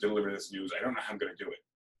have to deliver this news. I don't know how I'm going to do it.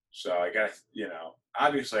 So I got to,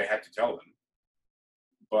 obviously I have to tell them.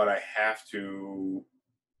 But I have to.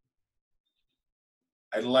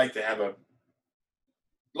 I'd like to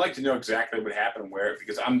know exactly what happened where,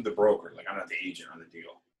 because I'm the broker, like I'm not the agent on the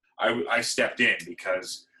deal. I stepped in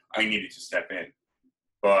because I needed to step in,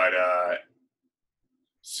 but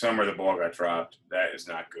somewhere the ball got dropped. That is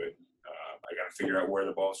not good. I got to figure out where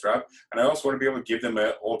the ball's dropped, and I also want to be able to give them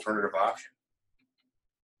an alternative option.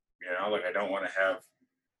 Like I don't want to have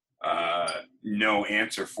no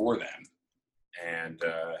answer for them. And,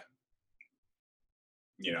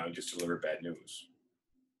 just deliver bad news.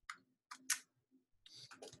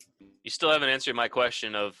 You still haven't answered my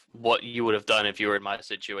question of what you would have done if you were in my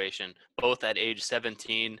situation, both at age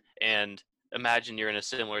 17 and imagine you're in a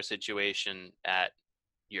similar situation at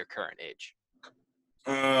your current age.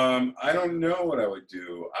 I don't know what I would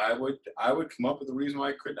do. I would come up with a reason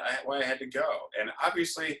why I had to go. And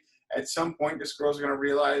obviously, at some point, this girl's going to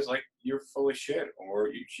realize, like, you're full of shit. Or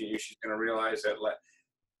she's going to realize that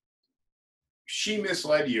she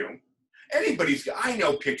misled you. I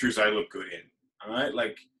know pictures I look good in. All right?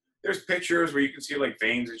 Like, there's pictures where you can see, like,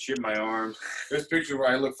 veins and shit in my arms. There's pictures where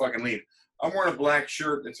I look fucking lean. I'm wearing a black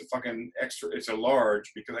shirt that's a fucking extra. It's a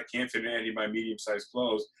large because I can't fit in any of my medium-sized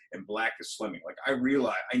clothes, and black is slimming. Like, I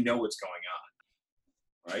know what's going on.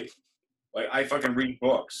 Right? Like, I fucking read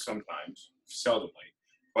books sometimes, seldomly.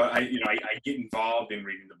 But I get involved in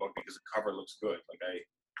reading the book because the cover looks good. Like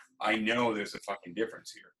I know there's a fucking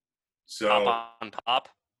difference here. So Hop on pop?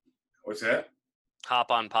 What's that? Hop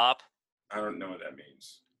on pop? I don't know what that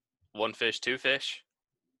means. 1 fish, 2 fish?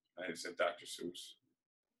 I said Dr. Seuss.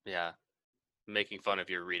 Yeah. Making fun of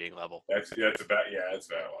your reading level. That's about all I got.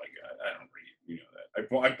 I don't read. You know that. I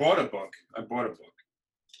bought a book.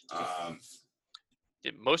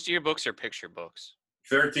 Most of your books are picture books.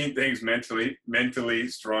 13 things mentally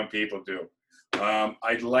strong people do.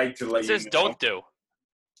 I'd like to let It you says know. don't do.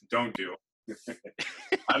 Don't do.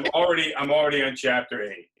 I'm already on chapter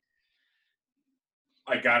 8.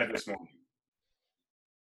 I got it this morning.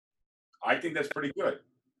 I think that's pretty good.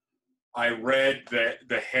 I read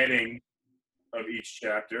the heading of each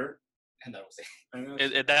chapter, And that was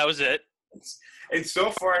it. and, That was it. and so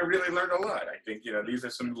far I really learned a lot. I think these are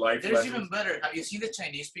some life There's lessons. even better. Have you seen the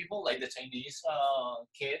Chinese people, like the Chinese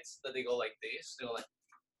kids, that they go like this? They go like.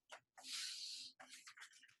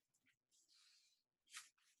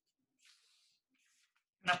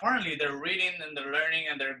 And apparently, they're reading and they're learning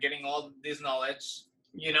and they're getting all this knowledge,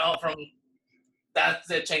 from. That's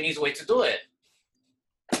the Chinese way to do it.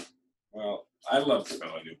 Well, I love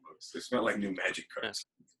smelling new books. They smell like new magic cards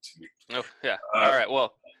to me. Oh yeah. All right.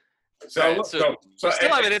 Well, So, all right, look, so so you still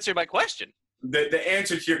haven't answered my question. the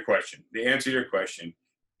answer to your question,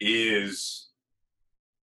 is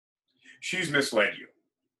she's misled you,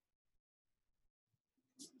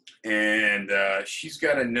 and she's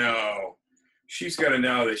got to know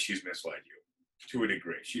that she's misled you to a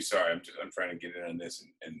degree. She's sorry. I'm trying to get in on this,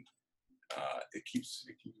 and it keeps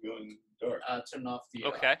going dark. Turn off the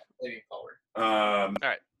Okay. lighting power. All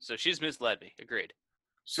right. So she's misled me. Agreed.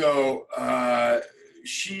 So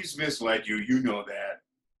she's misled you. You know that.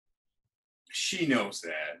 She knows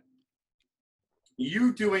that.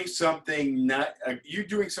 You doing something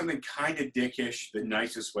kind of dickish the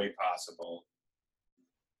nicest way possible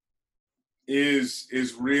is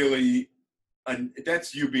really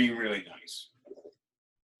that's you being really nice.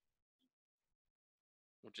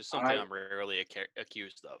 Which is something I'm rarely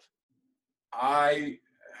accused of.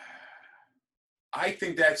 I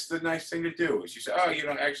think that's the nice thing to do. Is you say, oh,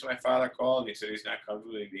 actually my father called and he said he's not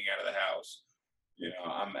comfortable being out of the house.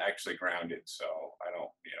 I'm actually grounded, so I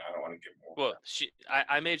don't want to give more. Well,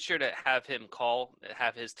 I made sure to have his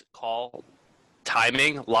call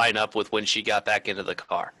timing line up with when she got back into the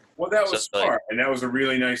car. Well, that was So, smart, and that was a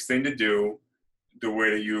really nice thing to do. The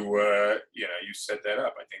way that you set that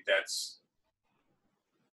up, I think that's.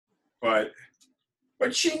 But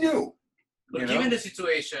she knew. But given the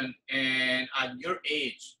situation and at your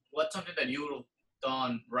age, what's something that you would have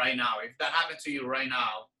done right now? If that happened to you right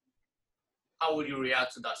now, how would you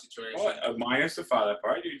react to that situation? Well, minus the father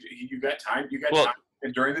part, you got time. You got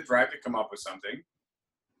time during the drive to come up with something.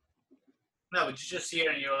 No, but you just see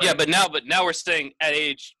it and you're like. Yeah, but now we're staying at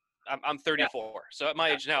age. I'm 34, so at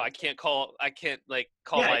my age now, I can't call my dad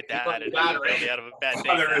and tell me out of a bad day.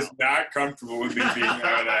 Father is not comfortable with me being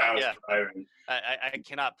out of the house Yeah. driving. I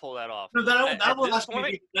cannot pull that off. No, that was this actually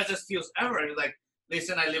point- that just feels ever. It's like,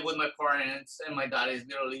 listen, I live with my parents and my dad is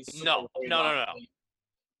literally. No.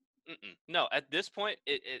 No, at this point,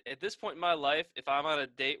 at this point in my life, if I'm on a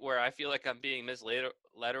date where I feel like I'm being misled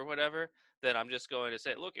or whatever, then I'm just going to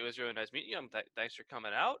say, look, it was really nice meeting you. Thanks for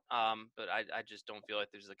coming out. But I just don't feel like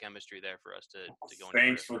there's the chemistry there for us to go.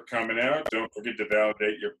 Thanks for coming out. Don't forget to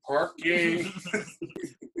validate your parking.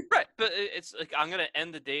 Right, but it's like I'm gonna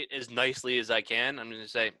end the date as nicely as I can. I'm gonna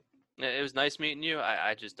say, it was nice meeting you.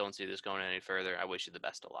 I just don't see this going any further. I wish you the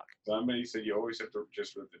best of luck. Somebody said you always have to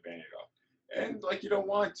just rip the Band-Aid off. And you don't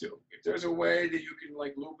want to. If there's a way that you can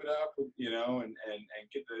lube it up, and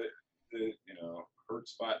get the hurt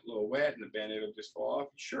spot a little wet and the Band-Aid will just fall off,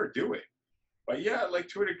 sure, do it. But yeah,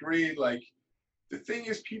 to a degree, the thing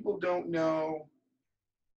is people don't know.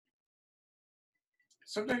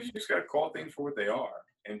 Sometimes you just gotta call things for what they are.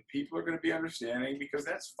 And people are gonna be understanding because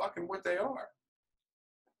that's fucking what they are.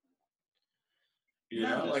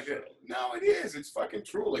 No, it is. It's fucking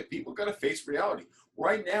true. People gotta face reality.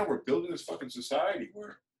 Right now, we're building this fucking society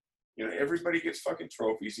where, everybody gets fucking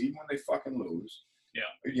trophies, even when they fucking lose.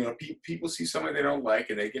 Yeah. People see somebody they don't like,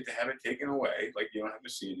 and they get to have it taken away. You don't have to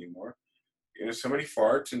see anymore. Somebody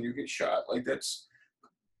farts and you get shot. That's.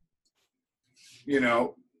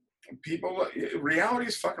 People. Reality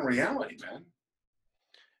is fucking reality, man.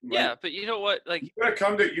 Yeah, but you know what? You gotta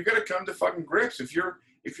come to fucking grips. If you're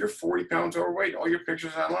 40 pounds overweight, all your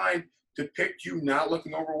pictures online depict you not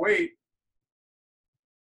looking overweight.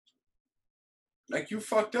 You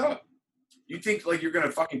fucked up. You think you're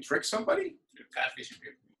gonna fucking trick somebody? Catfishing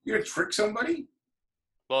people. You're gonna trick somebody?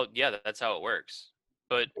 Well, yeah, that's how it works.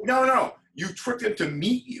 But No. You tricked them to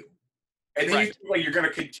meet you, and then Right. you think you're gonna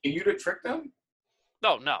continue to trick them?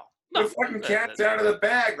 no. The fucking cat's out of the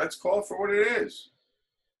bag. Let's call it for what it is.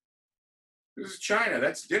 This is China.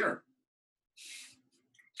 That's dinner.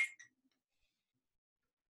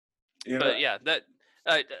 But yeah, that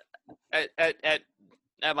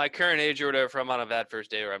at my current age or whatever, if I'm on a bad first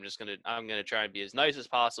day, where I'm gonna try and be as nice as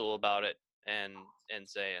possible about it and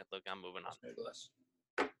say, look, I'm moving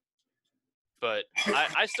on. But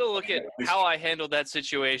I still look at how I handled that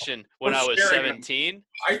situation when I was Sharing. 17.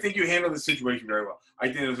 I think you handled the situation very well. I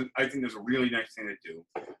think there's a really nice thing to do.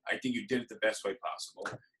 I think you did it the best way possible,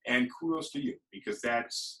 and kudos to you because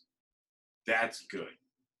that's good.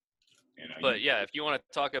 You know, But yeah, if you want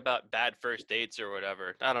to talk about bad first dates or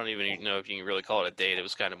whatever, I don't even know if you can really call it a date. It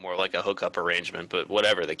was kind of more like a hookup arrangement, but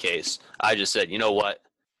whatever the case, I just said, you know what?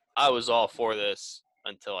 I was all for this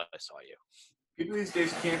until I saw you. people these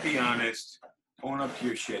days can't be honest. Own up to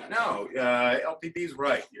your shit. No, LPB's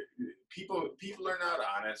right. People are not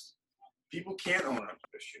honest. People can't own up to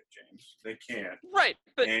this shit, James. They can't. Right,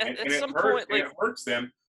 but And at it some hurts, point, like, it hurts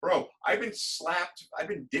them. Bro, I've been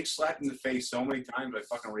dick slapped in the face so many times by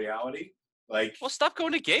fucking reality. Like, well, stop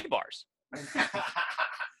going to gay bars. I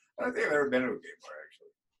don't think I've ever been to a gay bar,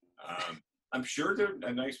 actually. I'm sure they're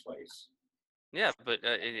a nice place. Yeah, but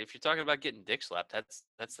if you're talking about getting dick slapped,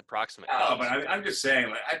 that's the proximate Oh, cause. but I'm just saying,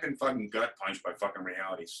 like, I've been fucking gut punched by fucking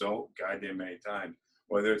reality so goddamn many times.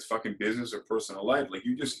 Whether it's fucking business or personal life, like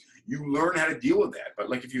you learn how to deal with that. But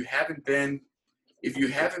like, if you haven't been,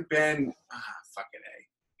 fucking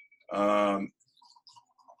A.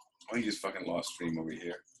 I just fucking lost stream over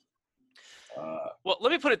here. Well,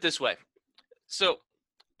 let me put it this way. So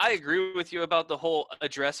I agree with you about the whole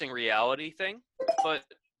addressing reality thing, but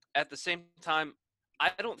at the same time,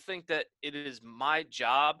 I don't think that it is my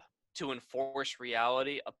job to enforce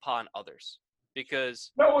reality upon others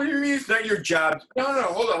because No, what do you mean it's not your job? No,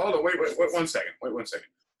 hold on. Wait 1 second.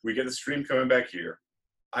 We get the stream coming back here.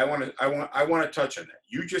 I want to touch on that.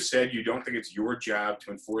 You just said you don't think it's your job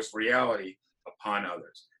to enforce reality upon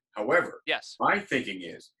others. However, yes, my thinking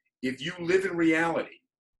is if you live in reality,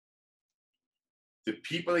 the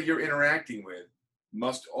people that you're interacting with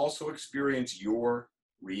must also experience your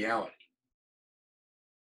reality.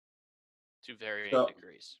 to varying So-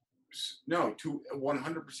 degrees. No, to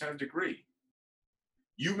 100% of degree.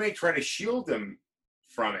 You may try to shield them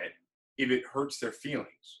from it if it hurts their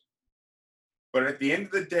feelings. But at the end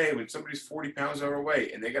of the day, when somebody's 40 pounds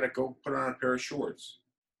overweight and they got to go put on a pair of shorts,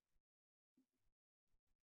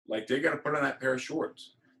 like they got to put on that pair of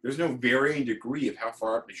shorts. There's no varying degree of how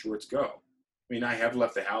far up the shorts go. I mean, I have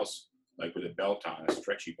left the house like with a belt on, a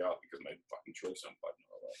stretchy belt, because my fucking shorts don't button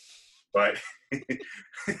all the way.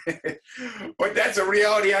 But that's a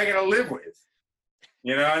reality I got to live with.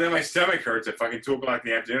 You know, and then my stomach hurts at fucking 2 o'clock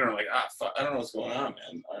in the afternoon. I'm like, fuck, I don't know what's going on,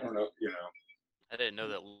 man. I don't know, you know. I didn't know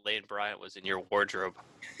that Lane Bryant was in your wardrobe.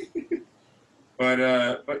 But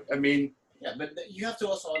I mean, Yeah, but you have to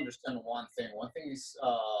also understand one thing. One thing is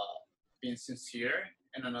being sincere,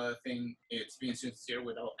 and another thing is being sincere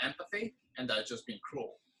without empathy, and that's just being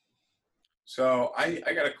cruel. so I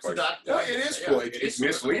got a question. that No, point, it is yeah, cool. it It's is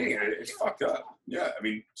misleading. cool. It's fucked up. Yeah, I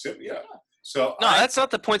mean, simply, yeah. So No, that's not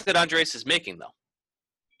the point that Andres is making, though.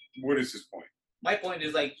 what is his point? My point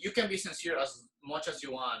is, like, you can be sincere as much as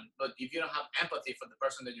you want, but if you don't have empathy for the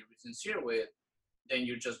person that you're sincere with, then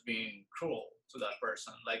you're just being cruel to that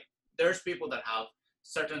person. Like, there's people that have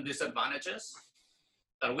certain disadvantages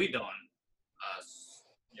that we don't, as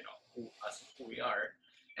you know, as who we are,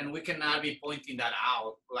 and we cannot be pointing that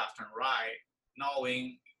out left and right,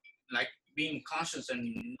 knowing, like, being conscious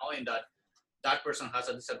and knowing that that person has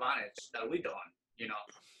a disadvantage that we don't, you know.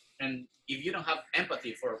 And if you don't have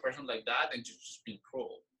empathy for a person like that, then you're just being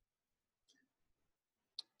cruel.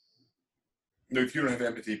 No, if you don't have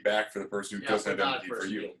empathy back for the person who doesn't have that empathy for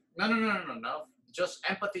person. you. No. Just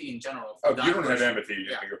empathy in general. Oh, for if that you don't have person. empathy, you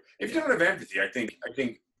just Yeah. go. If you don't have empathy, I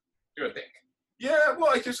think You're a dick. yeah,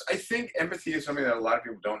 well, I think empathy is something that a lot of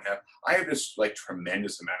people don't have. I have this like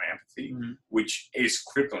tremendous amount of empathy, which is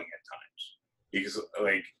crippling at times because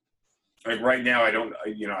like right now I don't,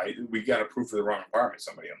 we got approved for the wrong apartment.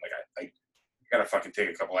 Somebody, I'm like, I gotta fucking take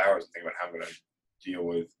a couple hours and think about how I'm gonna deal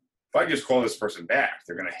with. If I just call this person back,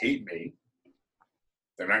 they're gonna hate me.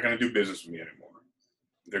 They're not gonna do business with me anymore.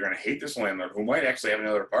 They're gonna hate this landlord who might actually have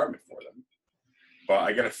another apartment for them. But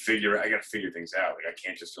I gotta figure things out. Like I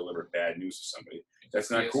can't just deliver bad news to somebody.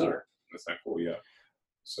 That's not Yes, cool. sir. That's not cool. Yeah.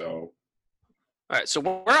 So All right, so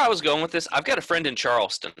where I was going with this, I've got a friend in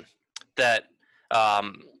Charleston that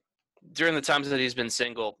during the times that he's been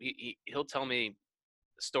single, he'll tell me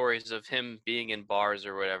stories of him being in bars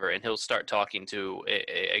or whatever, and he'll start talking to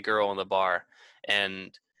a girl in the bar,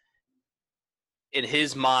 and in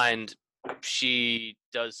his mind, she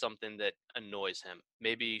does something that annoys him.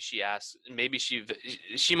 Maybe she asks, maybe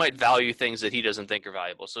she might value things that he doesn't think are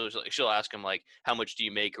valuable. So she'll ask him like, how much do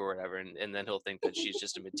you make or whatever? And then he'll think that she's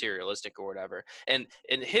just a materialistic or whatever. And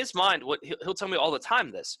in his mind, what he'll tell me all the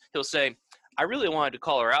time this, he'll say, I really wanted to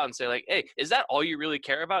call her out and say like, hey, is that all you really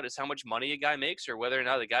care about is how much money a guy makes or whether or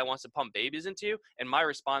not the guy wants to pump babies into you? And my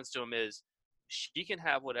response to him is, she can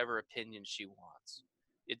have whatever opinion she wants.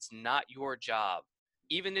 It's not your job.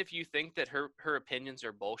 Even if you think that her opinions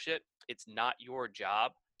are bullshit, it's not your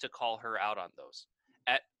job to call her out on those.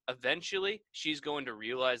 Eventually, she's going to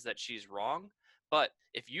realize that she's wrong. But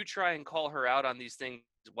if you try and call her out on these things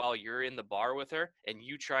while you're in the bar with her and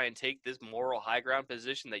you try and take this moral high ground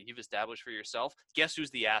position that you've established for yourself, guess who's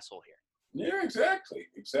the asshole here? Yeah, exactly.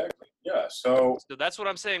 Yeah. So that's what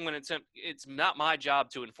I'm saying when it's not my job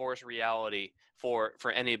to enforce reality for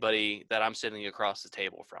anybody that I'm sitting across the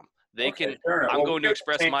table from. okay, fair enough. I'm Well, going to we're the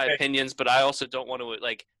express same my thing. opinions, but I also don't want to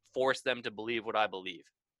like force them to believe what I believe.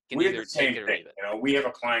 You We can have either the same take it or thing. leave it. You know, we have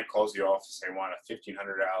a client calls the office. They want a $1,500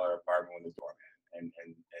 apartment with a doorman,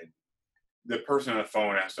 and the person on the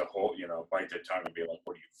phone has to bite their tongue and be like,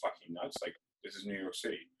 "What are you, fucking nuts? Like, this is New York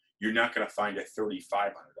City. You're not going to find a $3,500 apartment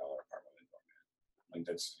with a doorman. Like,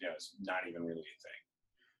 that's it's not even really a thing.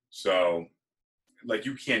 So, like,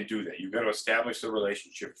 you can't do that. You've got to establish the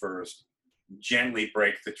relationship first, gently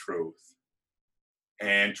break the truth,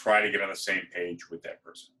 and try to get on the same page with that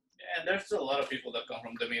person. And there's still a lot of people that come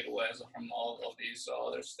from the Midwest or from all of these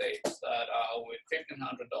other states that with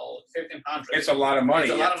 $1,500, It's a lot of money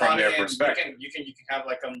it's a lot of from money, their and perspective. you can have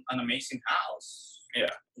like an amazing house. Yeah.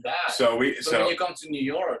 That. So But when you come to New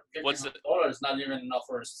York, What's the- $1,500 is not even enough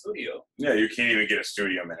for a studio yeah, you can't even get a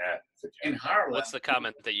studio in Manhattan. in Harlem. What's the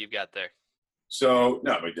comment that you've got there? So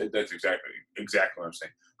no, but that's exactly what I'm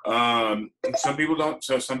saying. Some people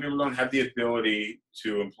don't have the ability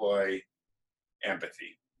to employ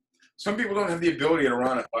empathy. Some people don't have the ability to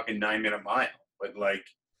run a fucking 9-minute mile. But like,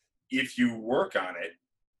 if you work on it,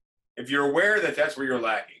 if you're aware that that's where you're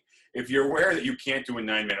lacking, if you're aware that you can't do a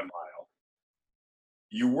 9-minute mile,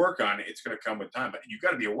 you work on it. It's going to come with time, but you got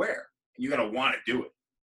to be aware. You got to want to do it.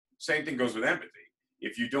 Same thing goes with empathy.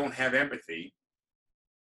 If you don't have empathy,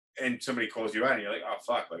 and somebody calls you out, and you're like, "Oh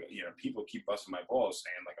fuck!" Like, people keep busting my balls,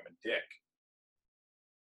 saying like I'm a dick.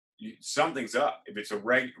 Something's up. If it's a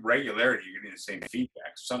regularity, you're getting the same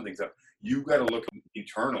feedback. Something's up. You got to look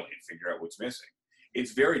internally and figure out what's missing.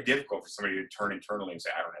 It's very difficult for somebody to turn internally and say,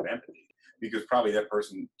 "I don't have empathy," because probably that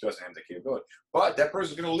person doesn't have the capability. But that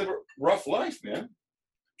person's going to live a rough life, man.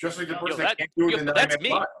 Just like the person that can't do it in the that's 9-minute me.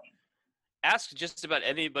 mile. Ask just about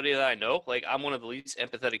anybody that I know. Like, I'm one of the least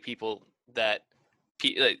empathetic people that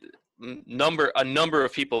a number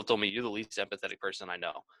of people have told me you're the least empathetic person I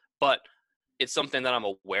know. But it's something that I'm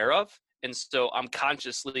aware of, and so I'm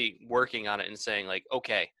consciously working on it and saying like,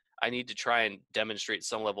 okay, I need to try and demonstrate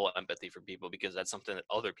some level of empathy for people because that's something that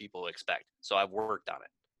other people expect. So I've worked on it.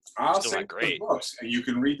 I'll Still send not great. you books, and you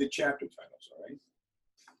can read the chapter titles. All right.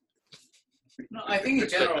 No, I think in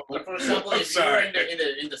general, like for example, if you're Sorry.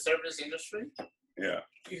 in the service industry, Yeah.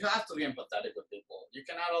 you have to be empathetic with people. You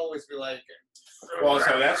cannot always be like. Well,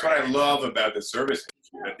 so that's what I love about the service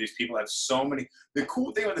industry, that these people have so many. The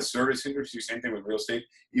cool thing with the service industry, same thing with real estate,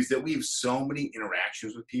 is that we have so many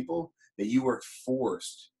interactions with people that you are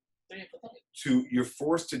forced you're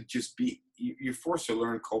forced to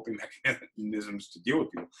learn coping mechanisms to deal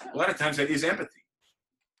with people. A lot of times that is empathy.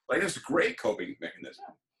 Like, that's a great coping mechanism.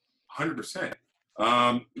 100%.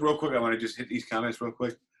 Real quick, I want to just hit these comments real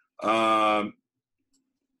quick.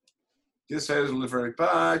 This says very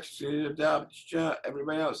much.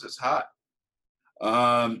 Everybody else is hot.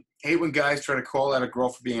 Hate when guys try to call out a girl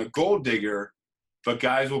for being a gold digger, but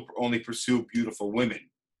guys will only pursue beautiful women.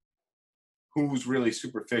 Who's really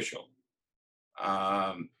superficial?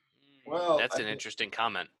 Well, That's an interesting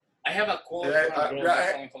comment. I have a quote.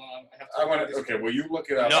 I want to. Okay, well, you look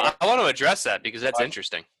it up. No, I want to address that because that's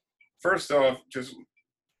interesting. First off,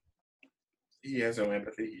 he has no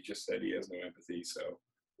empathy. He just said he has no empathy. So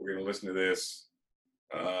we're gonna listen to this.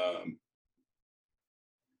 All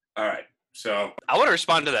right. So I want to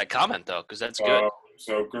respond to that comment though because that's good.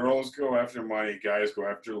 So girls go after money, guys go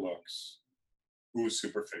after looks. Who's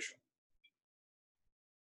superficial?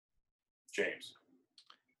 James.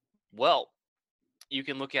 Well, you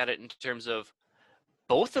can look at it in terms of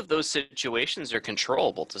both of those situations are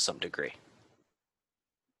controllable to some degree.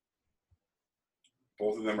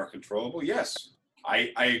 Both of them are controllable. Yes,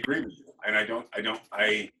 I agree with you,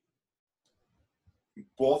 and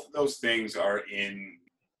both of those things are in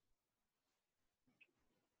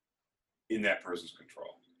that person's control.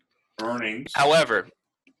 Earnings. However,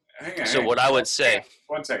 what I would say.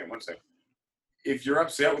 One second. If you're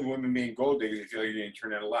upset with women being gold diggers, you feel like you're getting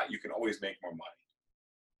turned out a lot, you can always make more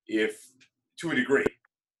money. To a degree.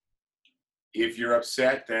 If you're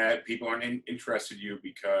upset that people aren't interested in you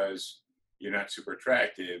because you're not super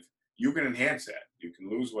attractive, you can enhance that. You can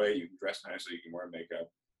lose weight, you can dress nicely, you can wear makeup.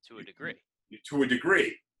 To a degree.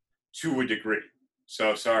 To a degree.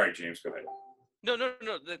 So, sorry, James, go ahead. No.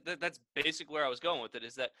 That's basically where I was going with it.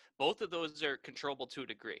 Is that both of those are controllable to a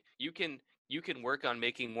degree. You can work on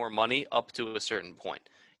making more money up to a certain point.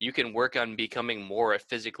 You can work on becoming more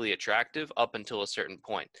physically attractive up until a certain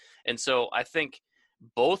point. And so I think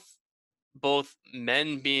both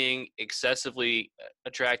men being excessively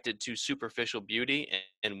attracted to superficial beauty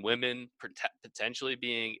and women potentially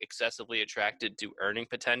being excessively attracted to earning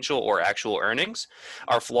potential or actual earnings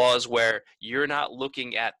are flaws where you're not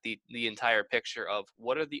looking at the entire picture of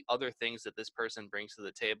what are the other things that this person brings to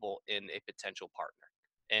the table in a potential partner.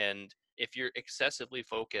 And if you're excessively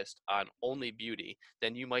focused on only beauty,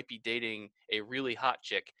 then you might be dating a really hot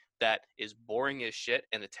chick that is boring as shit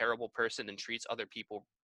and a terrible person and treats other people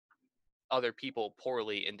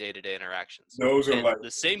poorly in day-to-day interactions. Those are And like the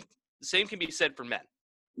same can be said for men.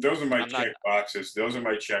 those are my I'm not- check boxes. Those are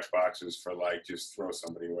my check boxes for like just throw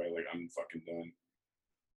somebody away. Like I'm fucking done.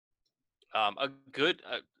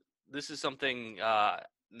 This is something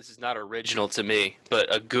this is not original to me,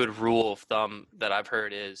 but a good rule of thumb that I've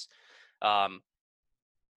heard is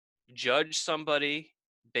judge somebody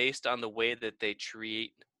based on the way that they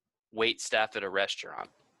treat wait staff at a restaurant.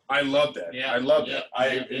 I love that. Yeah, I love yeah,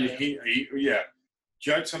 that. yeah.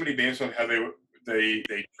 Judge somebody based on how they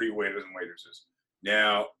treat waiters and waitresses.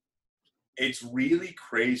 Now, it's really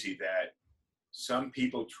crazy that some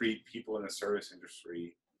people treat people in the service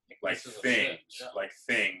industry like Pieces of things, shit,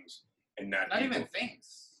 and not Not people. even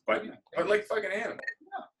things. but Not even but things. like fucking animals.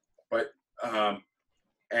 But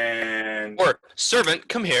and Or servant,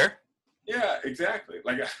 come here. yeah, exactly.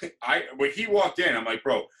 Like when he walked in, I'm like,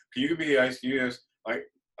 bro, can you give me the ice? Can you do this?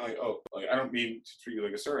 I don't mean to treat you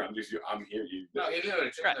like a servant. I'm here. No, he literally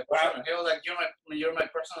just Right. like, he was like, you're my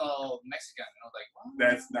personal Mexican. And I was like, what?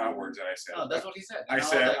 That's not words that I said. No, that's what he said. I And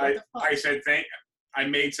said, was like, what the fuck? I said, I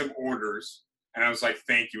made some orders, and I was like,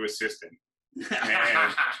 thank you, assistant.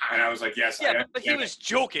 And I was like, yes. Yeah, I but he was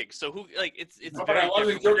joking. So who like it's But very I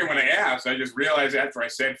wasn't different. joking when I asked. I just realized after I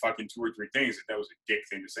said fucking 2 or 3 things that was a dick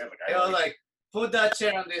thing to say. Like, He was like, put that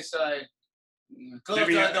chair on this side. Close give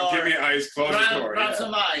me the door. ice, close the door. Grab Yeah.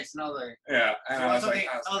 some ice. And I was like, Yeah. you And I want was something?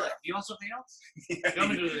 like, I was like, you want something else? You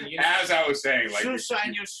want me to, as I was saying, like, shoe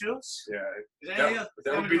shine your shoes? yeah, Is there that- anything else?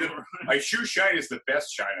 that would be my shoe shine is the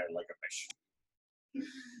best shine I like of my shoe.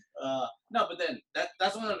 No, but then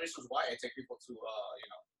that's one of the reasons why I take people to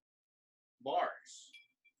bars.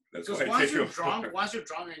 That's Because why I once take you're you-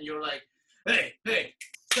 drunk and you're like, hey,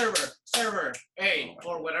 server, hey, Oh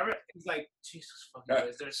or whatever, it's like Jesus fucking Yeah,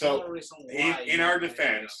 Christ. There's so no reason why. In our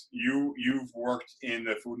defense, you've worked in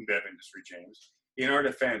the food and bev industry, James. In our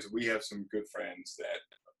defense, we have some good friends that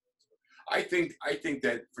I think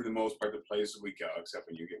that for the most part, the places we go, except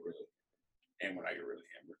when you get really, and when I get really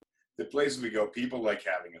hammered, the places we go, people like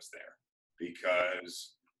having us there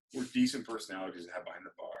because we're decent personalities to have behind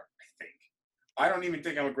the bar. I think. I don't even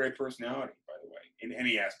think I'm a great personality, by the way, in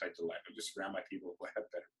any aspect of life. I'm just around my people who have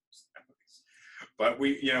better personalities. But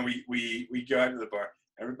we go out to the bar.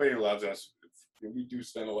 Everybody loves us. We do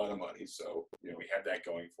spend a lot of money, so we have that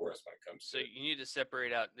going for us when it comes So to. you need to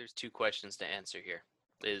separate out. There's 2 questions to answer here.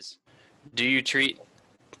 Is do you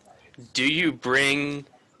bring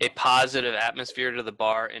a positive atmosphere to the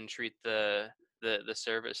bar and treat the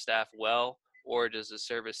service staff well, or does the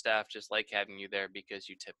service staff just like having you there because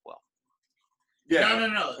you tip well? Yeah.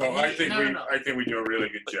 No. Well, I think no. I think we do a really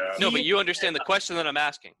good job. No, but you understand the question that I'm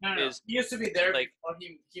asking No. is He used to be there like- before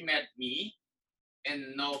he met me,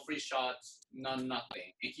 and no free shots, no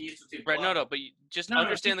nothing. And he used to tip right. well. No, but you just No, no,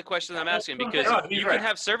 understand the question that I'm asking no, because no, he's you right. can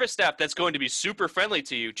have service staff that's going to be super friendly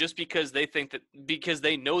to you just because they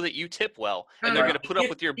know that you tip well and they're no, going to put up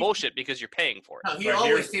with your bullshit because you're paying for it. No, he But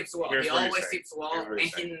always here's- tips well. here's He what he's always saying. tips well, Here's what and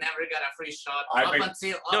he's he saying. never got a free shot I've up been-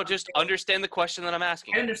 until. No, just understand the question that I'm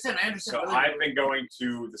asking. I understand. So really. I've been going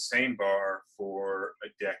to the same bar for a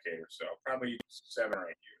decade or so, probably 7 or 8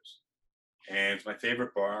 years. And it's my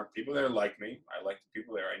favorite bar. People there like me. I like the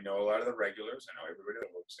people there. I know a lot of the regulars. I know everybody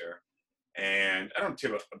that works there. And I don't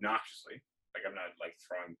tip obnoxiously. Like I'm not like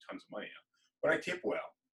throwing tons of money out. But I tip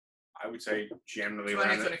well. I would say generally 20,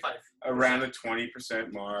 around the, 25. around the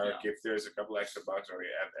 20% mark. Yeah. If there's a couple extra bucks or I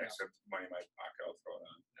have extra money in my pocket, I'll throw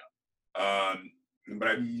it on. But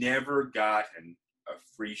I've never gotten a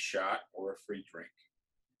free shot or a free drink.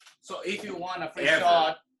 So if you want a free Ever.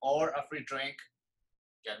 shot or a free drink,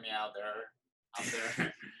 get me out there.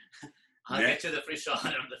 I'll get you the free shot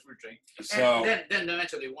and the free drink. So And then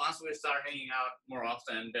eventually, once we start hanging out more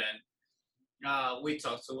often, then we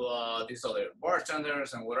talk to these other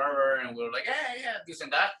bartenders and whatever, and we're like, hey, yeah, this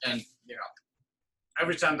and that. And,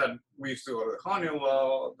 every time that we used to go to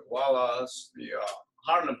Honeywell, the Wallace, the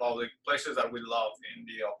Harlem Public, places that we love in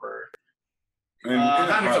the upper in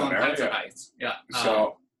Hamilton, Harlem area, Hamilton yeah. Heights. Yeah.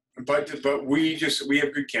 So, but we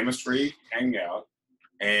have good chemistry, hanging out,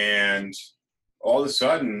 and all of a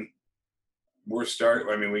sudden we're starting.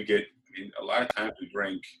 I mean, a lot of times we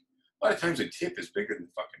drink. A lot of times the tip is bigger than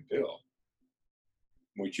the fucking bill,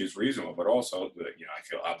 which is reasonable, but also I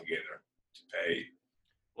feel obligated to pay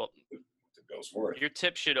Well, the bill's worth. your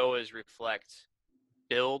tip should always reflect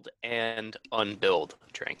billed and unbilled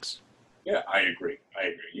drinks. Yeah, I agree.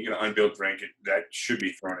 You get an unbilled drink, that should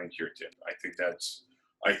be thrown into your tip. I think that's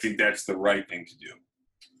the right thing to do.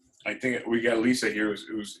 I think we got Lisa here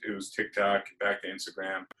who's TikTok, back to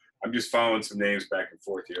Instagram. I'm just following some names back and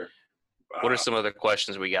forth here. What are some other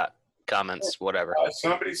questions we got? Comments, whatever.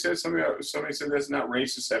 Somebody said that's not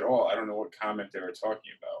racist at all. I don't know what comment they were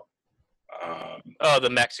talking about. Oh, the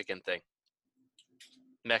Mexican thing.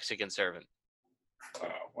 Mexican servant.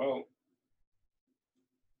 Well,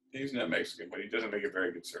 he's not Mexican, but he doesn't make a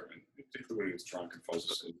very good servant. Particularly he's drunk and falls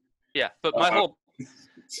asleep. Yeah, but my whole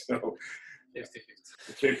So 50-50.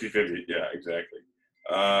 50-50, yeah, exactly.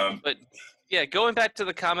 But yeah, going back to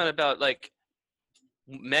the comment about like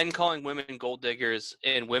men calling women gold diggers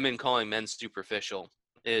and women calling men superficial,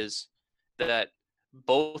 is that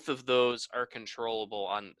both of those are controllable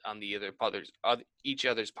on each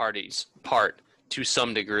other's party's part to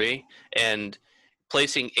some degree, and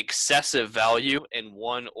placing excessive value in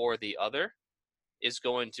one or the other is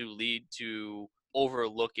going to lead to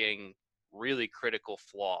overlooking really critical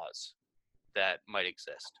flaws that might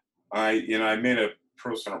exist. I made a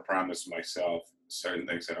personal promise to myself, certain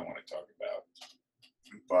things I don't want to talk about,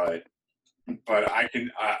 but I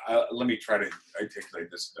can. Let me try to articulate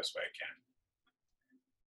this the best way I can.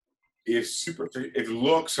 If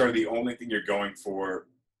looks are the only thing you're going for,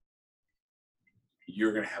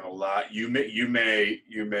 you're going to have a lot. You may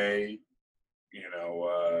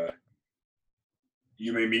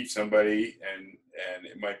meet somebody and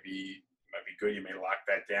it might be good. You may lock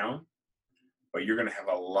that down, but you're going to have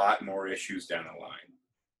a lot more issues down the line.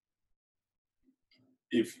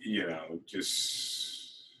 If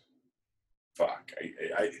just fuck.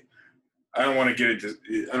 I don't want to get into.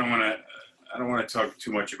 I don't want to talk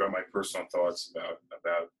too much about my personal thoughts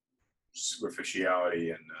about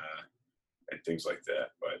superficiality and things like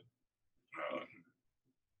that. But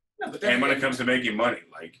and when it comes to making money,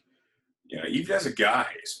 like even as a guy,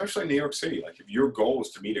 especially in New York City, like if your goal is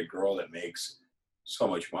to meet a girl that makes so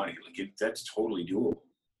much money, like that's totally doable.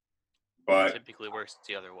 But It typically works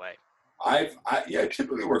the other way. It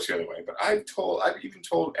typically works the other way. But I've even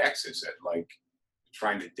told exes that like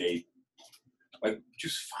trying to date, like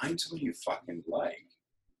just find somebody you fucking like.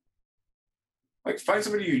 Like find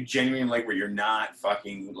somebody you genuinely like, where you're not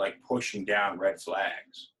fucking like pushing down red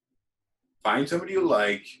flags. Find somebody you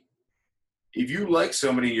like. If you like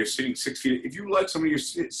somebody, you're sitting 6 feet. If you like somebody, you're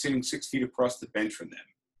sitting 6 feet across the bench from them.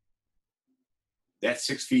 That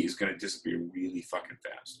 6 feet is going to disappear really fucking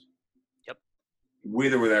fast. Yep.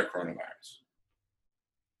 With or without coronavirus.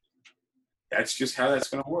 That's just how that's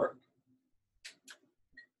going to work.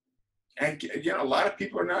 And a lot of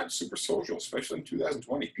people are not super social, especially in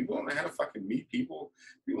 2020. People don't know how to fucking meet people.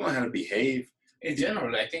 People don't know how to behave. In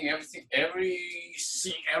general, I think ever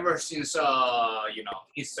since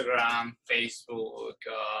Instagram, Facebook,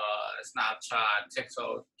 Snapchat,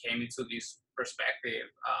 TikTok came into this perspective,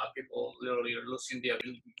 people literally are losing the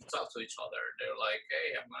ability to talk to each other. They're like,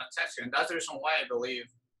 "Hey, I'm gonna text you," and that's the reason why I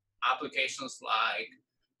believe applications like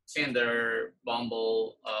Tinder,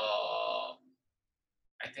 Bumble,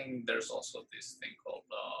 I think there's also this thing called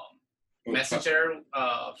Messenger,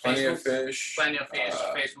 Plenty of Facebook, Fish.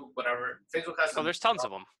 Facebook, whatever. Facebook has Oh, there's tons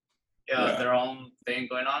of them. their own thing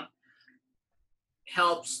going on.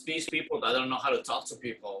 Helps these people that don't know how to talk to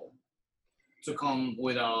people to come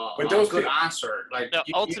with a good answer. Like No,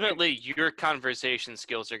 ultimately, your conversation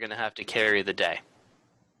skills are going to have to carry the day.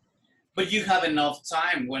 but you have enough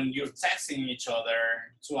time when you're texting each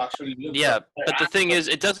other to actually look Yeah, at their but the thing answers.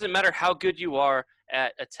 is, it doesn't matter how good you are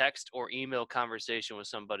at a text or email conversation with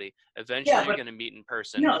somebody. Eventually, Yeah, you're but- going to meet in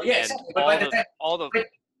person. No, yeah, and exactly. But by the time all the that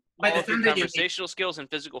you meet, conversational skills and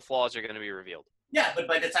physical flaws are going to be revealed. yeah, but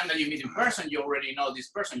by the time that you meet in person, you already know this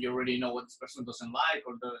person. You already know what this person doesn't like,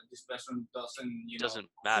 or this person doesn't. Doesn't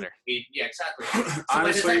matter. Yeah, exactly. So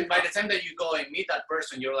Honestly, by the time that you go and meet that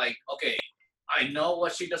person, you're like, okay, I know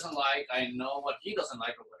what she doesn't like. I know what he doesn't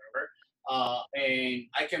like, or whatever. And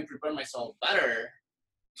I can prepare myself better.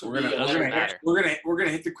 We're gonna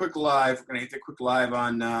hit the quick live. We're gonna hit the quick live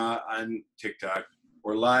on TikTok.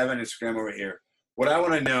 We're live on Instagram over here. What I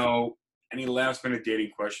want to know: any last minute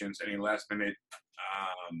dating questions? Any last minute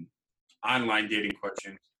online dating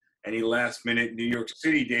questions? Any last minute New York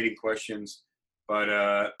City dating questions?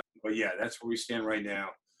 But yeah, that's where we stand right now.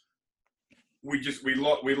 We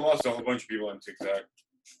lost a whole bunch of people on TikTok,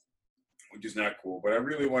 which is not cool. But I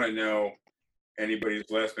really want to know anybody's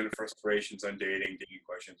last minute frustrations on dating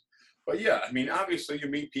questions. But yeah, I mean, obviously you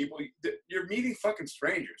meet people. You're meeting fucking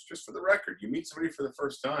strangers. Just for the record, you meet somebody for the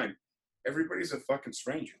first time. Everybody's a fucking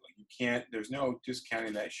stranger. Like you can't. There's no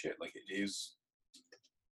discounting that shit. Like it is.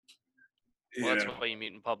 Well, that's why you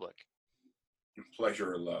meet in public.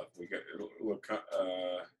 Pleasure or love. We got look.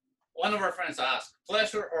 One of our friends asked,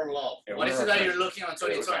 pleasure or love? Yeah, What is it that you're looking on It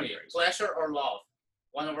was 2020? Andres. Pleasure or love?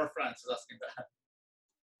 One of our friends is asking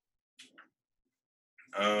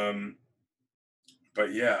that.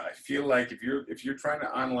 But yeah, I feel like if you're trying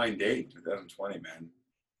to online date in 2020, man,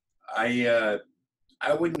 I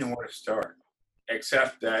wouldn't know where to start,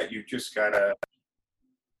 except that you just gotta.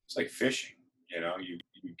 It's like fishing, you know. You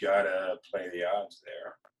gotta play the odds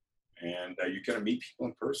there, and you gotta meet people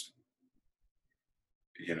in person.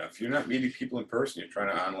 You know, if you're not meeting people in person, you're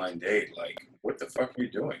trying to online date. Like, what the fuck are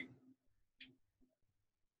you doing?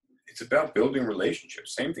 It's about building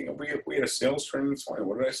relationships. Same thing. We had a sales training this morning.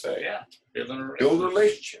 What did I say? Yeah. Build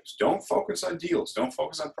relationships. Don't focus on deals. Don't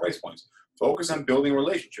focus on price points. Focus on building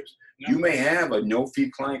relationships. Yeah. You may have a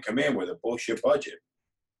no-fee client come in with a bullshit budget.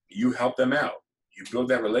 You help them out. You build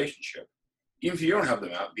that relationship. Even if you don't help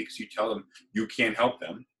them out because you tell them you can't help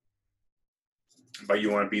them, but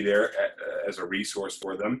you want to be there as a resource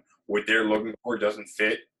for them. What they're looking for doesn't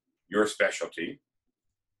fit your specialty,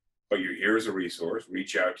 but you're here as a resource.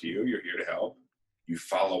 Reach out to you. You're here to help. You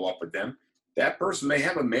follow up with them. That person may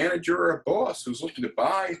have a manager or a boss who's looking to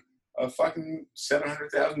buy a fucking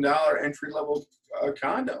 $700,000 entry-level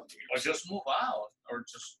condo. Or just move out. Or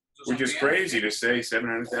just do Which is something crazy else. to say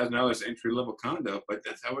 $700,000 entry-level condo, but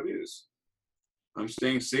that's how it is. I'm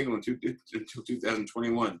staying single until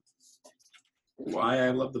 2021. Why I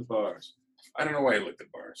love the bars. I don't know why I like the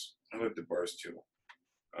bars. I like the bars too.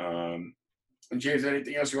 And James,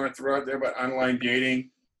 anything else you want to throw out there about online dating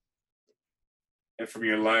and from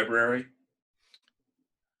your library?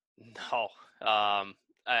 No.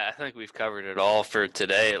 I think we've covered it all for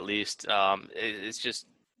today, at least. It's just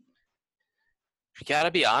you got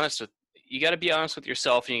to be honest with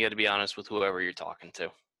yourself, and you got to be honest with whoever you're talking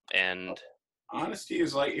to. And honesty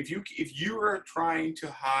is like if you are trying to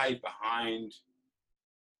hide behind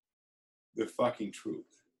the fucking truth,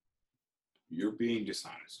 you're being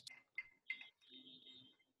dishonest.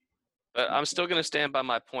 But I'm still going to stand by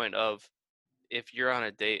my point of if you're on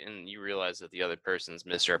a date and you realize that the other person's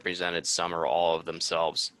misrepresented some or all of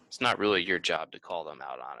themselves, it's not really your job to call them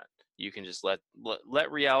out on it. You can just let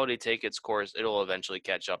reality take its course. It'll eventually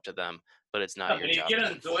catch up to them, but it's not But your job. if you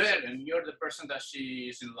don't do it and you're the person that she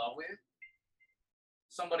is in love with,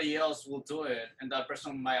 somebody else will do it, and that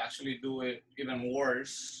person might actually do it even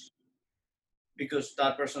worse because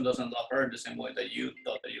that person doesn't love her the same way that you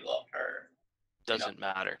thought that you loved her. Doesn't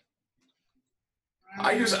matter.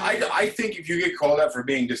 I think if you get called out for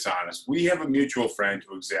being dishonest, we have a mutual friend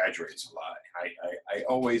who exaggerates a lot. I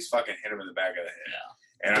always fucking hit him in the back of the head.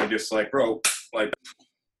 Yeah. And I'm just like, bro, like,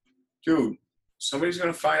 dude, somebody's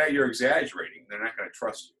going to find out you're exaggerating. They're not going to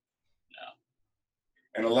trust you.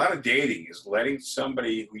 And a lot of dating is letting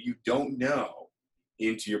somebody who you don't know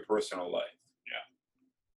into your personal life.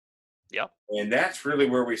 Yeah. Yep. And that's really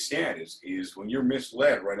where we stand is when you're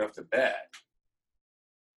misled right off the bat.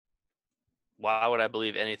 Why would I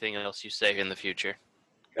believe anything else you say in the future?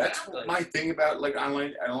 That's my thing about like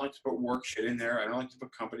online. I don't like to put work shit in there. I don't like to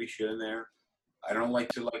put company shit in there. I don't like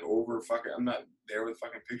to like over fucking. I'm not there with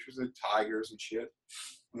fucking pictures of tigers and shit.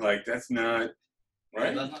 Like that's not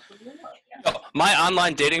right. That's not good. Oh, my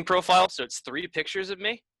online dating profile, so it's 3 pictures of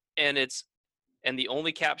me, and the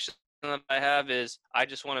only caption that I have is I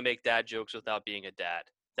just want to make dad jokes without being a dad.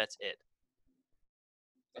 That's it.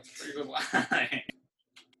 That's a pretty good line.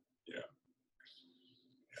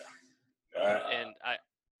 And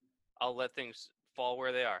I'll let things fall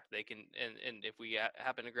where they are. They can, and if we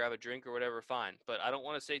happen to grab a drink or whatever, fine. But I don't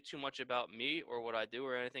want to say too much about me or what I do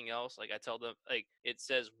or anything else. Like I tell them, like it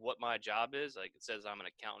says what my job is. Like it says I'm an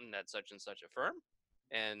accountant at such and such a firm,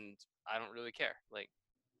 and I don't really care. Like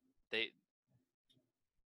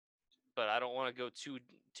but I don't want to go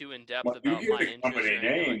too in depth Well, about you my give a interests. company or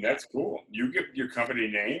anything name. like That's cool. You give your company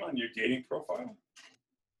name on your dating profile.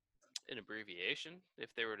 an abbreviation. If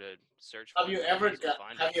they were to search for Have you it, ever they'll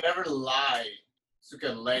find have it. you ever lied to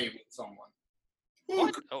get laid with someone?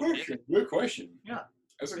 Good Oh, question. Good question. Yeah.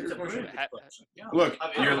 That's a It's good a question. pretty good question. Yeah. Look,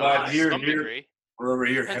 Have you you're ever allowed lied? here, Some here, degree. or over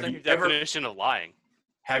here. Depends Have on you your ever? definition of lying.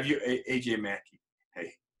 Have you, AJ Mackey?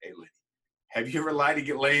 Hey, lady. Have you ever lied to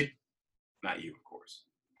get laid? Not you, of course.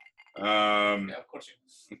 Yeah, of course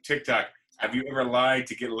you. TikTok. Have you ever lied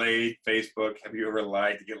to get laid? Facebook. Have you ever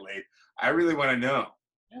lied to get laid? I really want to know.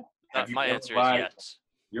 Yeah. Have you My ever answer is lied? yes.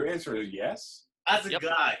 Your answer is yes. As a Yep.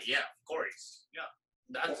 guy, yeah, of course.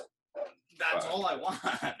 Yeah. That's all I want.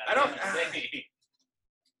 I don't-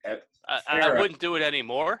 I Fair. wouldn't do it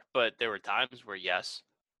anymore, but there were times where yes.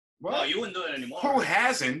 Well, No, you wouldn't do it anymore. who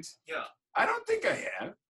hasn't? Yeah. I don't think I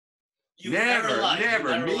have. You've Never, never lied. never.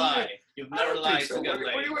 You've never Me? lied. You've I never don't think lied so. to get What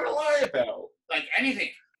are you laid. going to lie about? Like anything.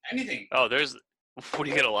 Anything. Oh, there's. What are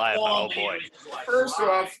you gonna lie about? Oh many boy. reasons why to First lie.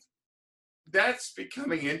 off, that's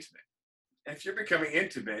becoming intimate. And if you're becoming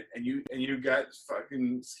intimate and you got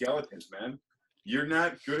fucking skeletons, man, you're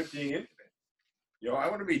not good at being intimate. I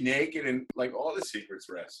want to be naked and like all the secrets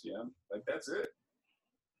rest. Yeah, like that's it.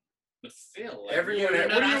 But still, like, Everyone- you're what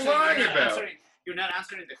not are you answering- lying you're not about? answering- You're not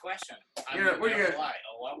answering the question. I Yeah, would what are you never gonna- lie.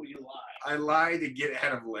 Oh, why would you lie? I lie to get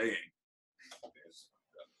out of laying.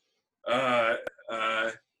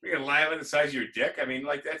 You're gonna lie about the size of your dick? I mean,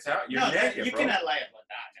 like that's how you're No, naked, you bro. cannot lie about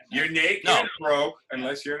that. You're naked No. and broke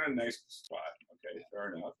unless you're in a nice spot. Okay,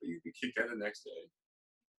 fair enough. But you can kick that the next day.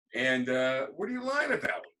 And what are you lying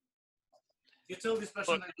about? You tell this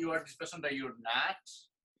person that you are this person that you're not,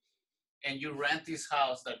 and you rent this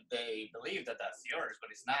house that they believe that that's yours, but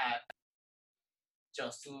it's not,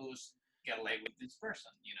 just to get laid with this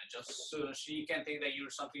person, just so she can think that you're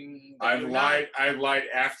something. That I've you're lied. I've lied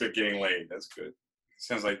after getting laid. That's good.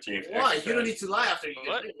 Sounds like James. Not. Why? Exercise. You don't need to lie after you get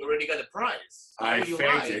What? laid. You already got the prize. Why I would you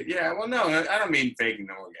faked lie? it. Yeah. Well, no, I don't mean faking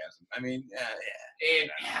the orgasm. I mean, yeah. And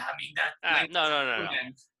I mean that. No.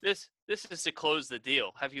 This is to close the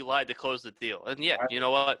deal. Have you lied to close the deal? And yeah, you know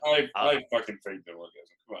what? I fucking faked the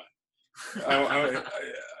orgasm. Come on.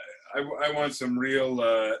 I want some real.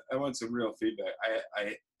 I want some real feedback.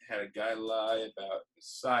 I had a guy lie about the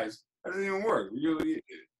size. That doesn't even work.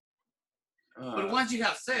 But once you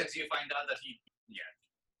have sex, you find out that he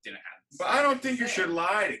didn't have. But I don't think you should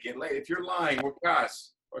lie to get laid. If you're lying,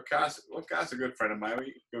 Waka's a good friend of mine.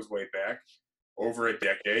 He goes way back, over a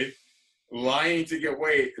decade. Lying to get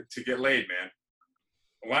laid, man.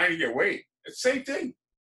 Lying to get weight. It's the same thing.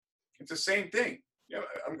 It's the same thing.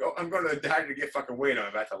 I'm going to the doctor to get fucking weight. I'm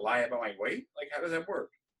about to lie about my weight. Like, how does that work?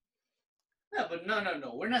 No, but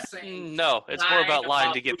no. We're not saying. No, it's more about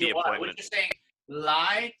lying to get who the you are. We're appointment. just saying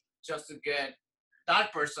lie just to get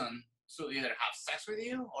that person to either have sex with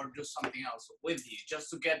you or do something else with you, just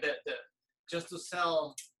to get just to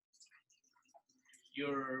sell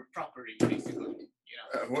your property, basically.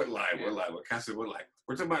 What lie? What lie? What concept? What lie?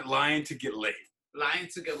 We're talking about lying to get laid. Lying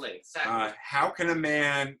to get laid. Exactly. How can a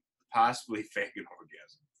man possibly fake an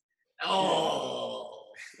orgasm?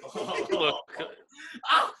 Look,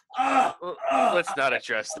 Oh, let's not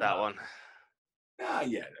address that one. Not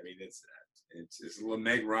yet. I mean, it's a little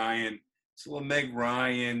Meg Ryan. It's a little Meg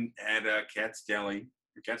Ryan at Cat's Deli.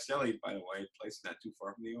 Cat's Deli, by the way, place not too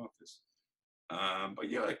far from the office. But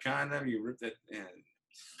a condom, you rip that.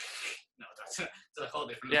 No, that's a whole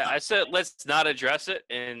different. Yeah, I said let's not address it,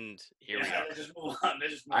 and here we go. Let's just move on.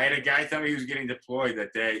 I had a guy tell me he was getting deployed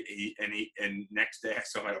that day, and next day I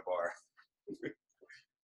saw him at a bar.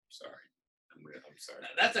 Sorry. I'm sorry.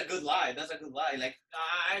 That's a good lie. That's a good lie. Like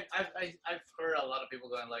I've heard a lot of people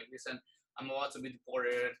going like, listen, I'm about to be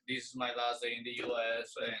deported. This is my last day in the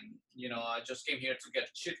U.S. and I just came here to get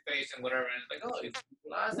shit faced and whatever. And it's like, oh, it's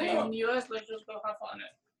last day in the U.S. Let's just go have fun.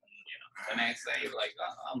 And the next day you're like,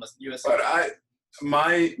 oh, I'm a U.S. But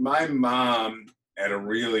my mom at a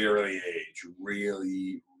really early age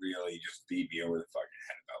really just beat me over the fucking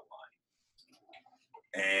head about lying.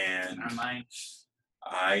 And Mine.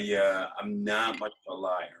 I'm not much of a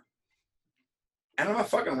liar. And I'm a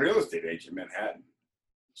fucking real estate agent in Manhattan.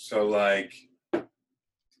 So like So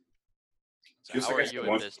just how like are I said, you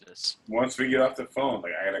in business? once we get off the phone,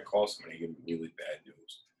 like I gotta call somebody and give them really bad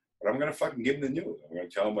news. But I'm gonna fucking give them the news. I'm gonna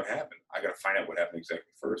tell them what happened. I gotta find out what happened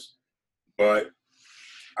exactly first. But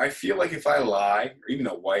I feel like if I lie, or even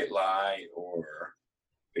a white lie or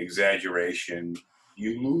exaggeration,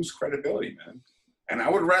 you lose credibility, man. And I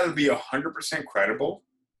would rather be 100% credible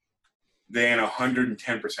than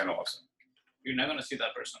 110% awesome. You're not gonna see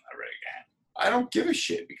that person ever again. I don't give a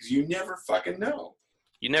shit because you never fucking know.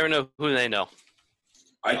 You never know who they know.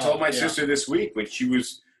 I told my yeah. sister this week when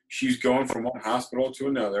she's going from one hospital to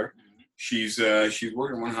another. She's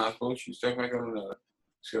working in one hospital. She's talking about going to another.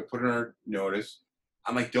 She's gonna put in her notice.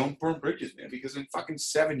 I'm like, don't burn bridges, man, because in fucking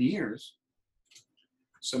 7 years,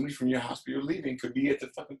 somebody from your hospital you're leaving could be at the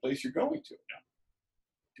fucking place you're going to.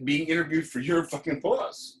 Being interviewed for your fucking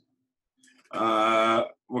boss.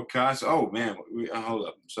 What costs? Oh man, hold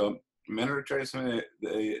up. So men are trying something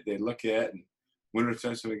that they look at, and women are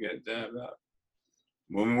trying something to get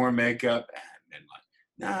women wear makeup. Men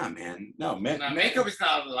lie. Nah, man. No, men. Now, makeup is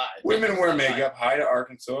not a lie. Women Makeup's wear not a lie. makeup. Hi to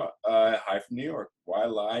Arkansas. Hi from New York. Why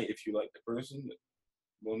lie if you like the person that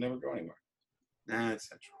will never go anywhere? Nah,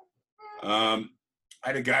 that's not true. I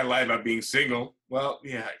had a guy lie about being single. Well,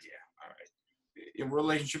 yeah. All right.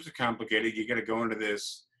 Relationships are complicated. You got to go into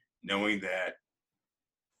this knowing that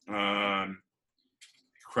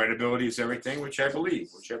credibility is everything, which I believe.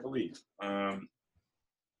 All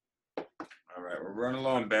right, we're running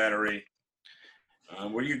low on battery.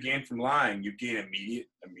 What do you gain from lying? You gain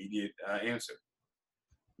immediate answer.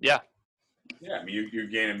 Yeah. Yeah, I mean, you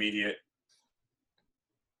gain immediate.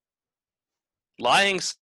 Lying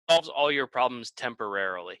solves all your problems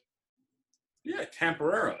temporarily. Yeah,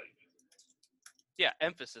 temporarily. Yeah,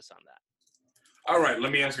 emphasis on that. All right,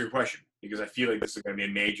 let me ask you a question because I feel like this is going to be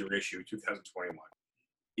a major issue in 2021.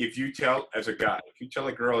 If you tell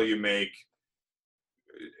a girl you make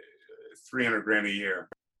 300 grand a year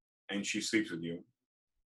and she sleeps with you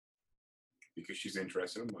because she's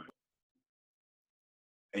interested in money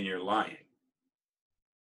and you're lying,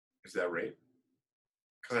 is that rape?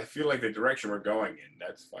 Because I feel like the direction we're going in,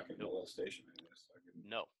 that's fucking molestation. That's fucking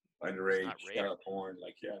No. underage, not rape. child porn.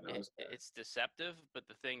 Like, yeah, no, It's deceptive, but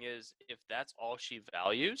the thing is, if that's all she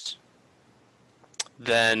values,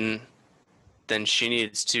 then she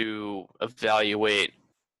needs to evaluate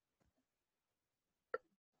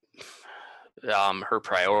her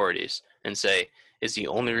priorities and say, is the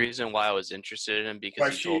only reason why I was interested in him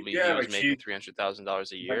because he told me he was making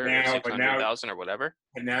 $300,000 a year or $600,000 or whatever?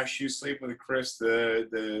 And now she's sleeping with Chris,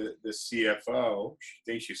 the CFO. She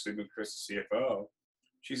thinks she's sleeping with Chris, the CFO.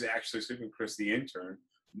 She's actually sleeping with Chris, the intern.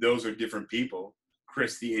 Those are different people.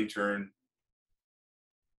 Chris, the intern,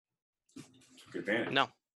 took advantage. No,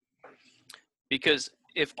 because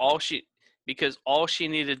all she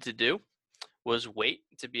needed to do was wait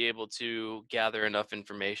to be able to gather enough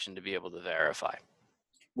information to be able to verify.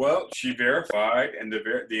 Well, she verified, and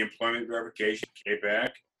the employment verification came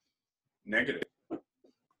back negative.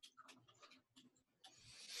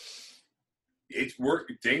 It's work.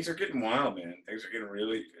 Things are getting wild, man. Things are getting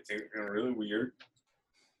really weird.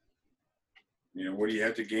 You know, what do you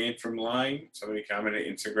have to gain from lying? Somebody commented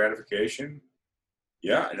instant gratification.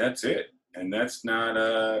 Yeah, and that's it. And that's not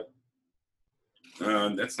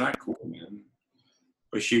cool, man.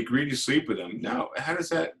 But she agreed to sleep with him. Now, how does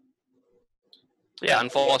that? Yeah, on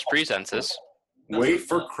false pretenses. Wait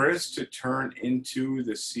for Chris to turn into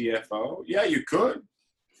the CFO? Yeah, you could.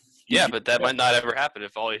 Yeah, but that might not ever happen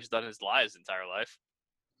if all he's done is lie his entire life.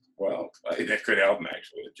 Well, that could help him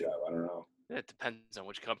actually with the job. I don't know. It depends on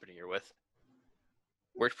which company you're with.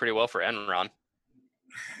 Worked pretty well for Enron.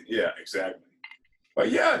 Yeah, exactly.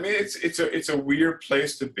 But yeah, I mean, it's a weird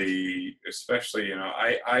place to be, especially, you know,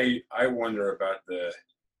 I wonder about the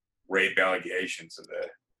rape allegations of the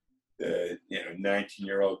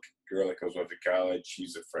 19-year-old girl that goes off to college.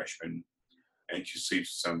 She's a freshman, and she sleeps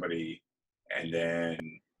with somebody, and then,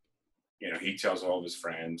 you know, he tells all of his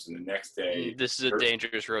friends, and the next day, this is a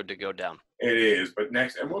dangerous road to go down. It is, but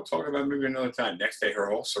and we'll talk about it maybe another time. Next day, her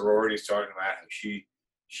whole sorority is talking about how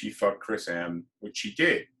she fucked Chris M, which she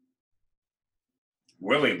did.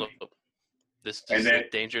 Willingly. Look, this is a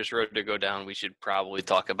dangerous road to go down. We should probably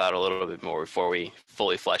talk about it a little bit more before we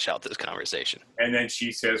fully flesh out this conversation. And then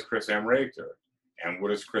she says Chris M raped her. And what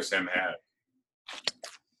does Chris M have?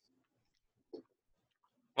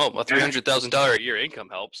 Well, a $300,000 a year income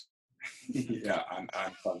helps. Yeah, I'm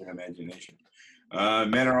fucking imagination.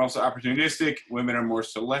 Men are also opportunistic. Women are more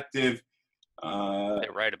selective.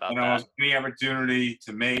 They're right about that. Any opportunity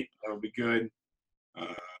to mate, that would be good.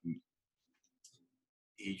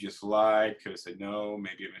 He just lied. Could have said no.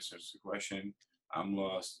 Maybe I misunderstood the question. I'm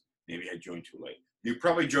lost. Maybe I joined too late. You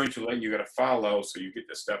probably joined too late. You got to follow, so you get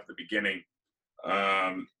the stuff at the beginning.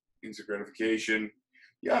 Instant gratification.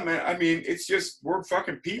 Yeah, man. I mean, it's just we're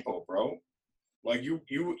fucking people, bro. Like you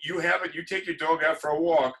have it. You take your dog out for a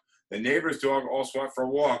walk. The neighbor's dog also out for a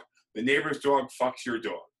walk. The neighbor's dog fucks your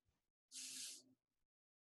dog.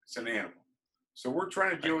 It's an animal. So we're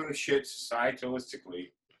trying to deal with this shit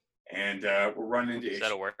societalistically. And we're running into issues. Is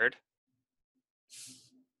that a word?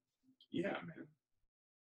 Yeah, man.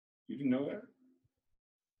 You didn't know that?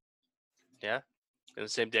 Yeah. In the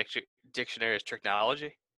same dictionary as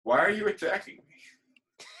technology? Why are you attacking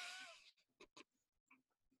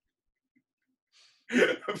me?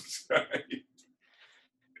 I'm sorry.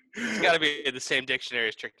 It's got to be in the same dictionary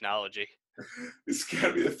as technology. It's got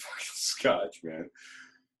to be the fucking Scotch, man.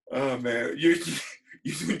 Oh, man. You're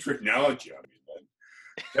doing technology on me, man.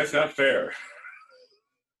 That's not fair.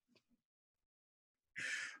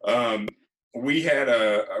 We had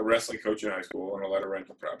a wrestling coach in high school on a letter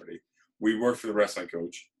rental property. We worked for the wrestling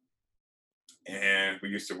coach. and we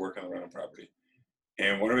used to work on the rental property.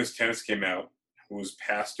 And one of his tenants came out who was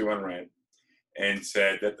past due on rent and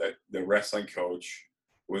said that the wrestling coach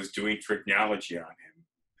was doing technology on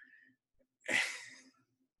him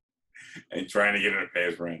and trying to get him to pay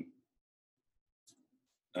his rent.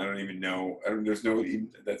 I don't even know. There's no.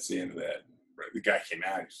 That's the end of that. The guy came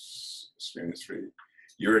out, screaming the street.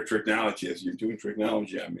 You're a technologist. You're doing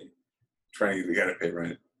technology on me, trying to get the guy to pay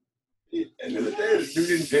rent. And the day, the dude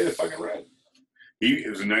didn't pay the fucking rent. It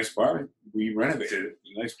was a nice bar. We renovated it. It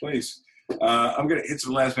was a nice place. I'm gonna hit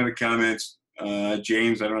some last minute comments.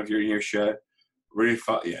 James, I don't know if you're in your shed. Ready to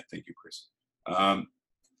follow? Yeah, thank you, Chris.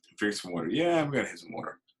 Drink some water. Yeah, I'm gonna hit some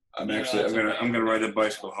water. I'm gonna ride the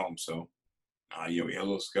bicycle home. So, we had a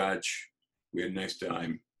little scotch. We had a nice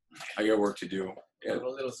time. I got work to do. Yeah. A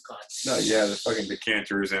little scotch. No, yeah, the fucking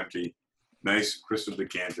decanter is empty. Nice crystal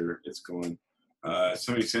decanter. It's going.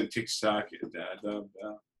 Somebody sent TikTok.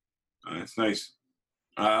 It's nice.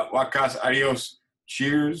 Wakas, adios.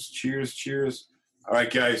 Cheers, cheers, cheers. All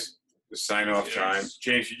right, guys. The sign off time.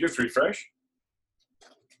 James, you just refresh?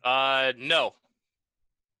 No.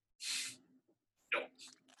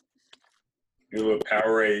 You have a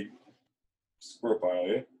Powerade squirrel pile,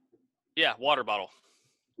 yeah? Yeah, water bottle.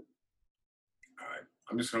 All right.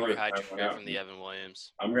 I'm just gonna let the time run Rehydrator out. from the Evan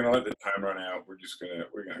Williams. I'm gonna let the time run out. We're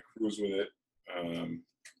gonna cruise with it. How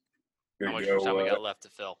much time we got left to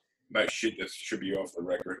fill? That shit that should be off the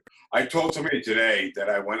record. I told somebody today that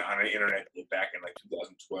I went on the internet back in like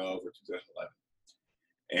 2012 or 2011,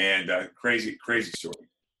 and crazy story.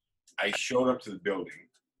 I showed up to the building.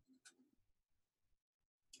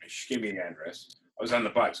 She gave me the address. I was on the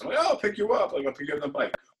bike, so I'm like, "Oh, I'll pick you up. Like, I'll pick you up on the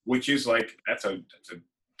bike," which is like that's a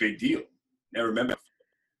big deal. Never met me.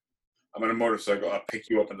 I'm on a motorcycle. I'll pick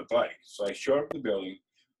you up on the bike. So I showed up to the building.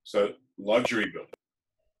 So luxury building.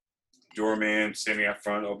 Doorman standing out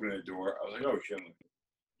front, opening the door. I was like, "Oh shit!"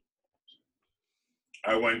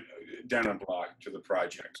 I went down a block to the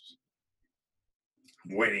projects.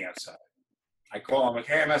 I'm waiting outside. I call. I'm like,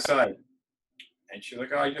 "Hey, I'm outside," and she's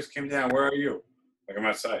like, "Oh, I just came down. Where are you?" Like, I'm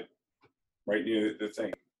outside, right near the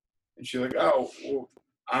thing. And she's like, "Oh, well,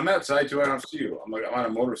 I'm outside too. I don't see you." I'm like, "I'm on a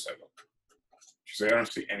motorcycle." She's like, "I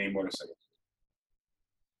don't see any motorcycles."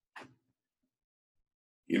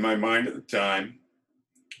 In my mind at the time,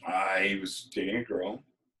 I was dating a girl.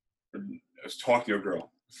 I was talking to a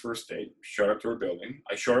girl. First date. Showed up to her building.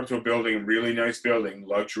 I showed up to a building, really nice building,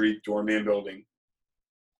 luxury doorman building.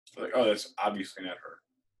 Like, oh, that's obviously not her.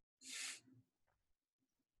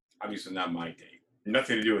 Obviously not my date.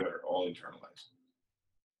 Nothing to do with her. All internalized.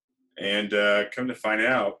 And come to find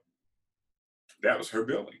out, that was her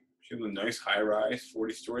building. She had a nice high-rise,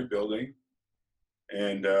 40-story building.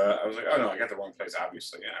 And I was like, oh, no, I got the wrong place,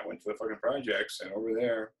 obviously. And I went to the fucking projects, and over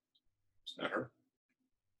there, it's not her.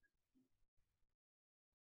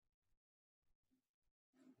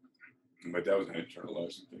 But that was an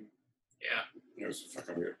internalizing thing. Yeah. It was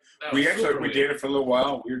fucking weird. That We was actually, super we weird. dated for a little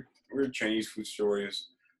while. Weird Chinese food stories.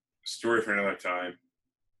 Story for another time.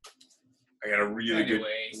 I got a really good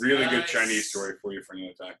Anyways, Chinese story for you for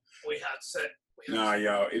another time. We had set. Nah,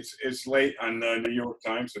 yo, it's late on the New York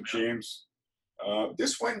Times, so James,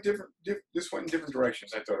 this went in different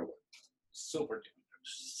directions. I thought it would. Super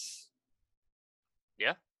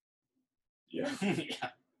Yeah, different. Yeah.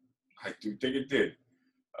 I do think it did.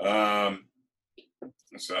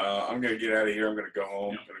 So I'm gonna get out of here. I'm gonna go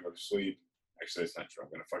home. I'm gonna go to sleep. Actually, that's not true.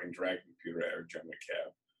 I'm gonna fucking drag the computer out or jump in a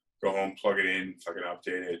cab, go home, plug it in, fucking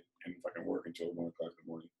update it, and fucking work until 1 o'clock in the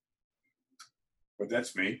morning. But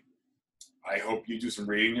that's me. I hope you do some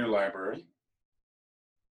reading in your library.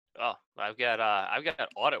 Oh, I've got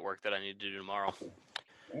audit work that I need to do tomorrow.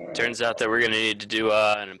 Turns out that we're gonna need to do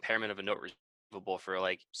an impairment of a note receivable for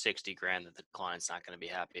like $60,000 that the client's not gonna be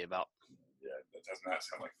happy about. Yeah, that does not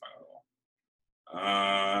sound like fun at all.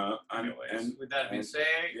 Anyways, with that being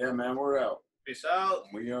said, Yeah, man, we're out. peace out.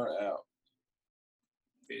 We are out.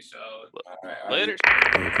 Peace out. Later.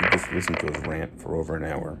 If you just listened to us rant for over an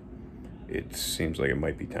hour, it seems like it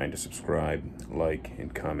might be time to subscribe, like,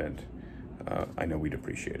 and comment. I know we'd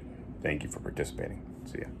appreciate it. Thank you for participating.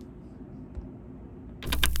 See ya.